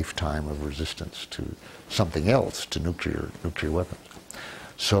to a lifetime of resistance to something else, to nuclear weapons.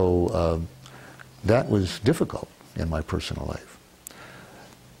 So that was difficult in my personal life.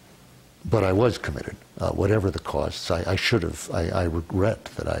 But I was committed, whatever the costs. I should have, I regret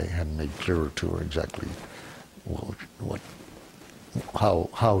that I hadn't made clearer to her exactly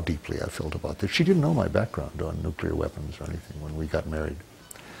how deeply I felt about this. She didn't know my background on nuclear weapons or anything when we got married.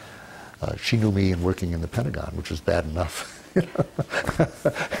 She knew me in working in the Pentagon, which was bad enough.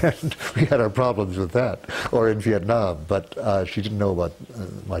 And we had our problems with that, or in Vietnam, but she didn't know about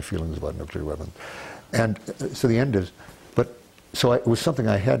my feelings about nuclear weapons. And so the end is, so it was something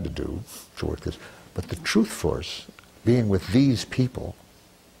I had to do to work this. But the truth force, being with these people,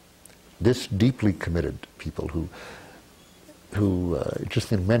 this deeply committed people who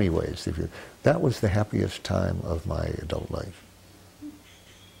just in many ways, that was the happiest time of my adult life.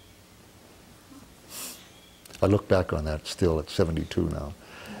 I look back on that still at 72 now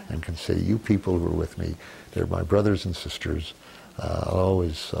and can say, you people who were with me, they're my brothers and sisters. I'll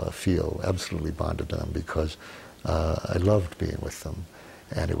always feel absolutely bonded to them because I loved being with them,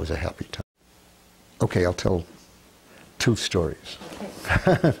 and it was a happy time. Okay, I'll tell two stories.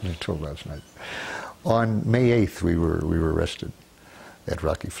 Okay. I told last night. On May 8th, we were arrested at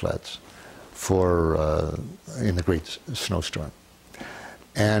Rocky Flats for in the great snowstorm,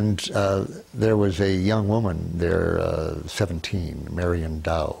 and there was a young woman there, 17, Marian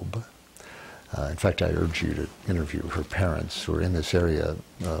Doub. In fact, I urge you to interview her parents who are in this area,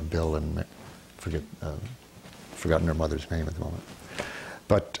 Bill and forgotten her mother's name at the moment.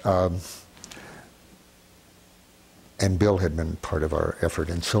 But, and Bill had been part of our effort,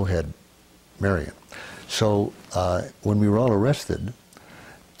 and so had Marian. So when we were all arrested,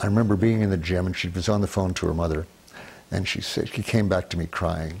 I remember being in the gym, and she was on the phone to her mother, and she said, she came back to me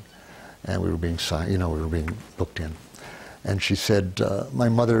crying, and we were being signed, we were being booked in. And she said, my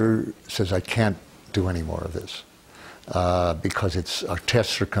mother says I can't do any more of this. Because our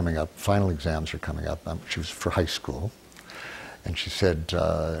tests are coming up, final exams are coming up. She was for high school. And she said,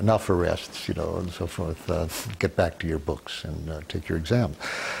 enough arrests, and so forth. Get back to your books and take your exam.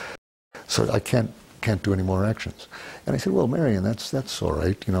 So I can't do any more actions. And I said, well, Marian, that's all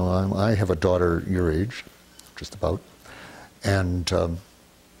right. I have a daughter your age, just about. And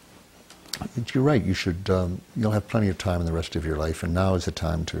you're right, you'll have plenty of time in the rest of your life, and now is the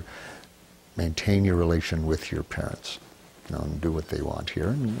time to maintain your relation with your parents, and do what they want here,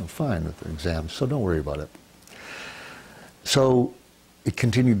 and fine with the exams, so don't worry about it. So it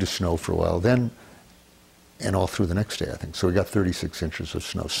continued to snow for a while, then, and all through the next day, I think. So we got 36 inches of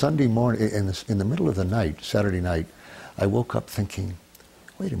snow. Sunday morning, in the middle of the night, Saturday night, I woke up thinking,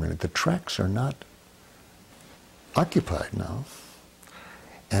 wait a minute, the tracks are not occupied now.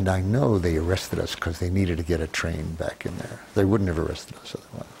 And I know they arrested us because they needed to get a train back in there. They wouldn't have arrested us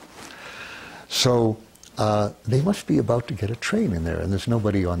otherwise. So they must be about to get a train in there, and there's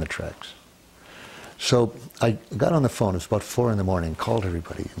nobody on the tracks. So I got on the phone, it was about 4 in the morning, called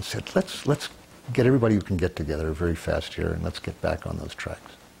everybody and said, let's get everybody who can get together very fast here, and let's get back on those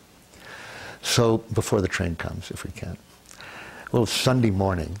tracks. So before the train comes, if we can. Well, Sunday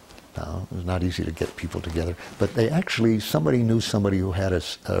morning now, it was not easy to get people together, but somebody knew somebody who had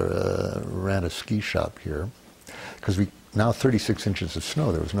ran a ski shop here, because now 36 inches of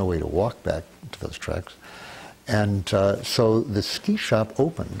snow, there was no way to walk back to those tracks. And so the ski shop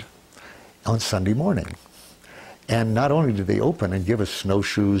opened on Sunday morning. And not only did they open and give us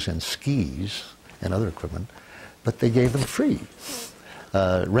snowshoes and skis and other equipment, but they gave them free,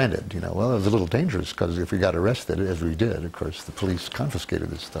 rented, Well, it was a little dangerous because if we got arrested, as we did, of course, the police confiscated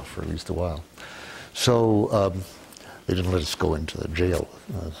this stuff for at least a while. So they didn't let us go into the jail,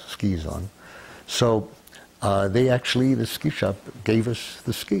 skis on. So the ski shop gave us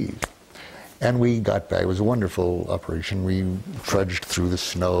the skis. And we got back. It was a wonderful operation. We trudged through the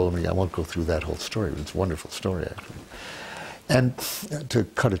snow. I won't go through that whole story, but it's a wonderful story, actually. And to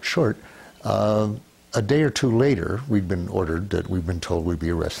cut it short, a day or two later, we'd been ordered that we'd been told we'd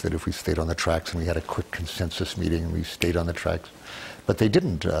be arrested if we stayed on the tracks, and we had a quick consensus meeting and we stayed on the tracks. But they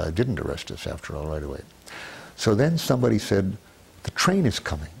didn't arrest us after all right away. So then somebody said, the train is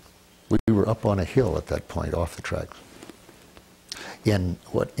coming. We were up on a hill at that point, off the tracks, in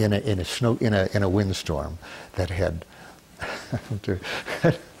a windstorm that had it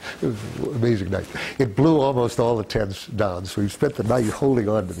was an amazing night. It blew almost all the tents down, so we spent the night holding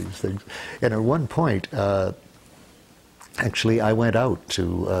on to these things. And at one point, actually, I went out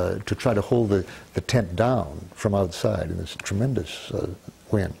to try to hold the tent down from outside in this tremendous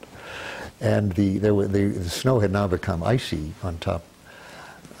wind. And the snow had now become icy on top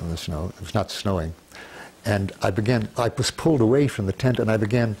of the snow. It was not snowing. And I was pulled away from the tent, and I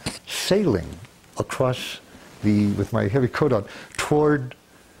began sailing across with my heavy coat on, toward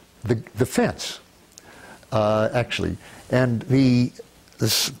the fence, actually. And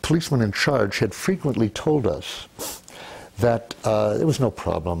this policeman in charge had frequently told us that there was no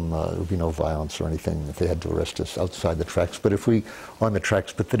problem, there would be no violence or anything if they had to arrest us outside the tracks, but on the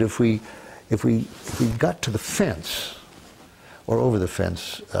tracks, but that if we got to the fence or over the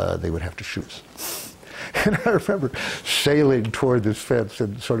fence, they would have to shoot us. And I remember sailing toward this fence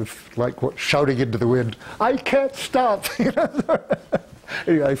and sort of like shouting into the wind, "I can't stop!"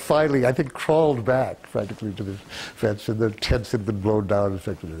 Anyway, I finally, I think, crawled back practically to this fence, and the tents had been blown down and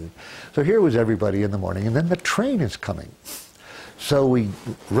everything. So here was everybody in the morning, and then the train is coming. So we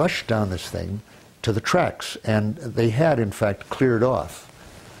rushed down this thing to the tracks, and they had, in fact, cleared off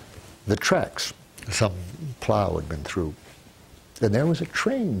the tracks. Some plow had been through. And there was a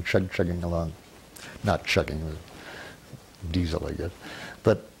train chugging along. Not chugging, it was diesel, I guess.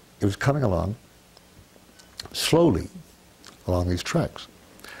 But it was coming along slowly along these tracks.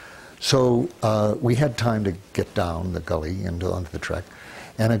 So we had time to get down the gully and onto the track.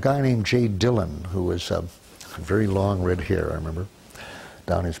 And a guy named J. Dillon, who was very long red hair, I remember,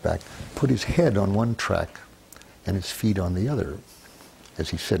 down his back, put his head on one track and his feet on the other, as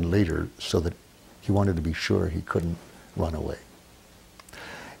he said later, so that he wanted to be sure he couldn't run away.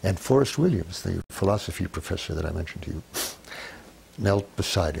 And Forrest Williams, the philosophy professor that I mentioned to you, knelt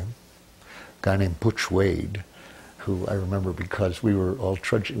beside him. A guy named Butch Wade, who I remember because we were all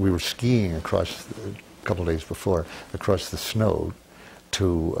trudging, we were skiing across, a couple of days before, across the snow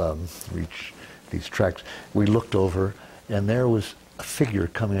to reach these tracks. We looked over, and there was a figure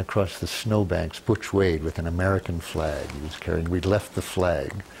coming across the snowbanks, Butch Wade, with an American flag he was carrying. We'd left the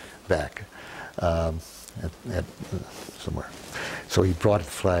flag back at somewhere. So he brought the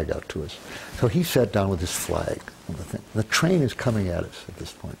flag out to us. So he sat down with his flag on the thing. The train is coming at us at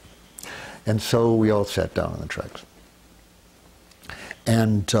this point. And so we all sat down on the tracks.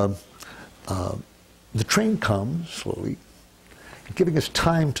 And the train comes slowly, giving us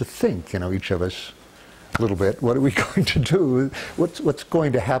time to think, each of us a little bit. What are we going to do? What's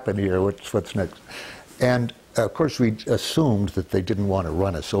going to happen here? What's next? And of course we assumed that they didn't want to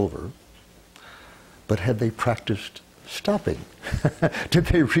run us over. But had they practiced stopping? Did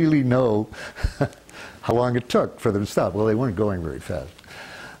they really know how long it took for them to stop? Well, they weren't going very fast.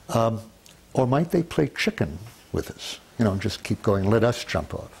 Or might they play chicken with us? Just keep going, let us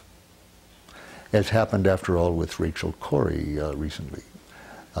jump off. As happened, after all, with Rachel Corrie recently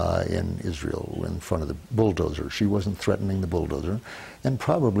in Israel in front of the bulldozer. She wasn't threatening the bulldozer, and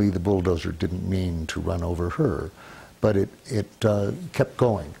probably the bulldozer didn't mean to run over her. But it kept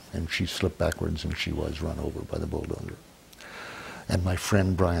going, and she slipped backwards, and she was run over by the bulldozer. And my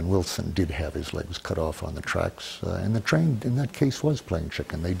friend Brian Wilson did have his legs cut off on the tracks, and the train, in that case, was playing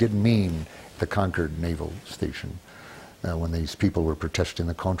chicken. They did mean the Concord Naval Station, when these people were protesting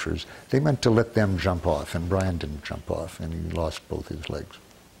the Contras. They meant to let them jump off, and Brian didn't jump off, and he lost both his legs.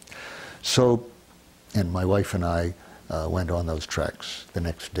 So, and my wife and I went on those tracks the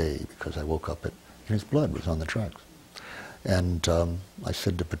next day, because I woke up and his blood was on the tracks. And I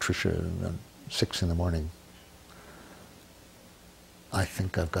said to Patricia at 6 in the morning, "I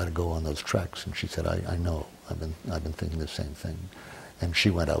think I've got to go on those tracks." And she said, I know. I've been thinking the same thing. And she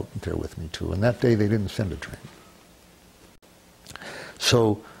went out there with me too. And that day they didn't send a train.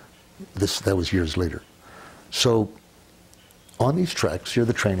 So that was years later. So on these tracks, here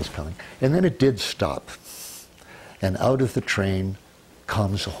the train is coming. And then it did stop. And out of the train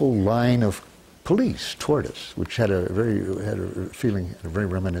comes a whole line of police toward us, which had a very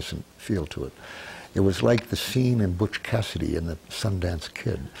reminiscent feel to it. It was like the scene in Butch Cassidy in the Sundance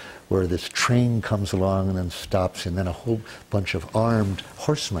Kid, where this train comes along and then stops, and then a whole bunch of armed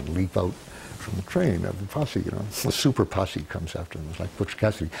horsemen leap out from the train, the posse, you know. The super posse comes after them. It's like Butch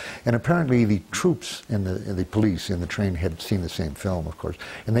Cassidy. And apparently the troops and the police in the train had seen the same film, of course.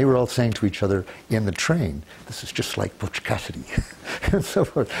 And they were all saying to each other in the train, this is just like Butch Cassidy, and so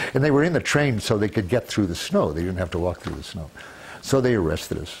forth. And they were in the train so they could get through the snow. They didn't have to walk through the snow. So they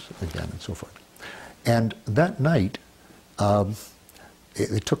arrested us again and so forth. And that night,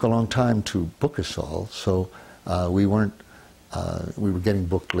 it took a long time to book us all, so we were getting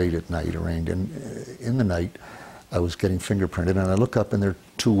booked late at night, arraigned, and in the night I was getting fingerprinted, and I look up and there are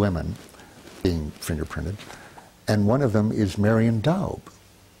two women being fingerprinted, and one of them is Marian Doub,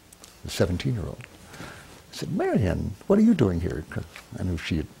 the 17-year-old. I said, Marian, what are you doing here? 'Cause I knew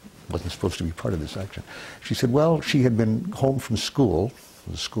she wasn't supposed to be part of this action. She said, well, she had been home from school,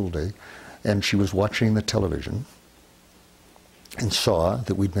 it was a school day, and she was watching the television and saw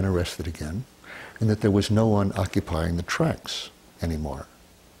that we'd been arrested again and that there was no one occupying the tracks anymore.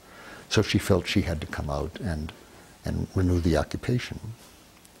 So she felt she had to come out and renew the occupation.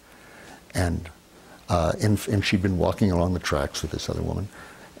 And she'd been walking along the tracks with this other woman,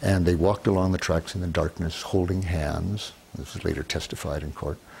 and they walked along the tracks in the darkness holding hands, this was later testified in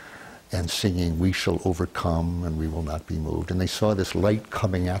court, and singing, we shall overcome and we will not be moved. And they saw this light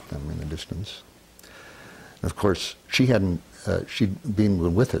coming at them in the distance. And of course, she hadn't, she'd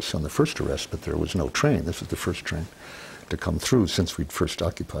been with us on the first arrest, but there was no train. This was the first train to come through since we'd first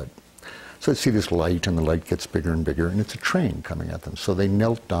occupied. So they see this light, and the light gets bigger and bigger, and it's a train coming at them. So they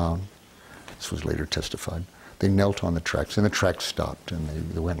knelt down. This was later testified. They knelt on the tracks, and the tracks stopped, and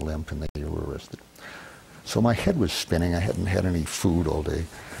they went limp, and they were arrested. So my head was spinning. I hadn't had any food all day,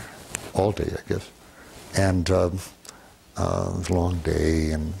 I guess. And it was a long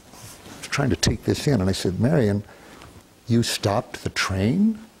day, and I was trying to take this in. And I said, Marian, you stopped the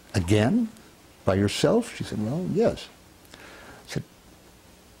train again by yourself? She said, well, yes. I said,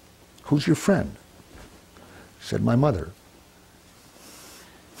 who's your friend? She said, my mother.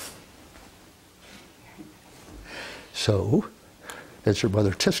 So, as her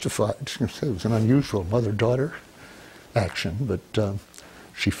mother testified, it was an unusual mother-daughter action, but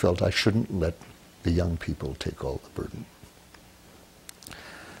she felt I shouldn't let the young people take all the burden.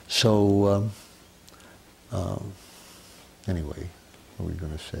 So, anyway, what were we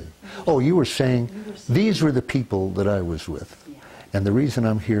going to say? Oh, you were saying these were the people that I was with. Yeah. And the reason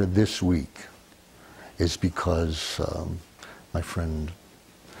I'm here this week is because my friend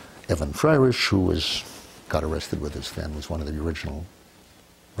Evan Freirish, who got arrested with us then, was one of the original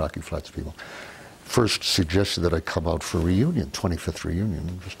Rocky Flats people, first suggested that I come out for a reunion, 25th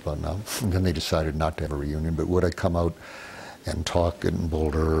reunion, just about now. And then they decided not to have a reunion, but would I come out and talk in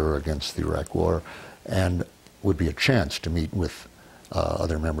Boulder against the Iraq War, and would be a chance to meet with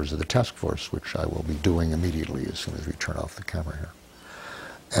other members of the task force, which I will be doing immediately as soon as we turn off the camera here.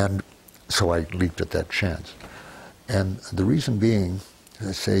 And so I leaped at that chance. And the reason being, as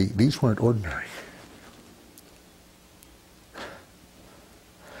I say, these weren't ordinary.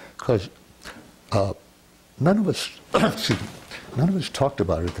 Because none of us, excuse me, none of us talked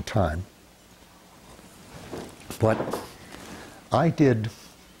about it at the time, but I did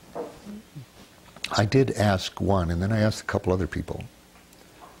ask one, and then I asked a couple other people,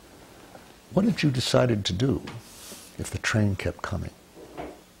 what had you decided to do if the train kept coming?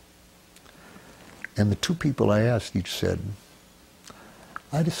 And the two people I asked each said,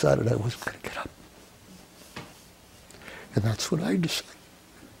 I decided I wasn't going to get up. And that's what I decided.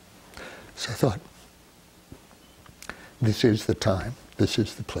 So I thought, this is the time, this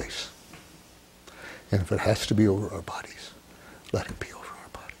is the place. And if it has to be over our bodies, let it be over our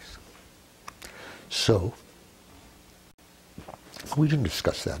bodies. So, we didn't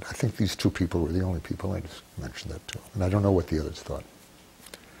discuss that. I think these two people were the only people I just mentioned that to. And I don't know what the others thought.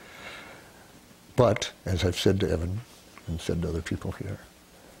 But, as I've said to Evan, and said to other people here,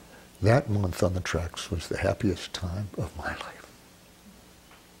 that month on the tracks was the happiest time of my life.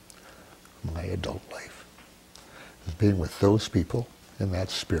 My adult life. Being with those people in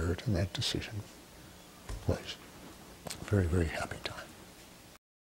that spirit and that decision was a very, very happy time.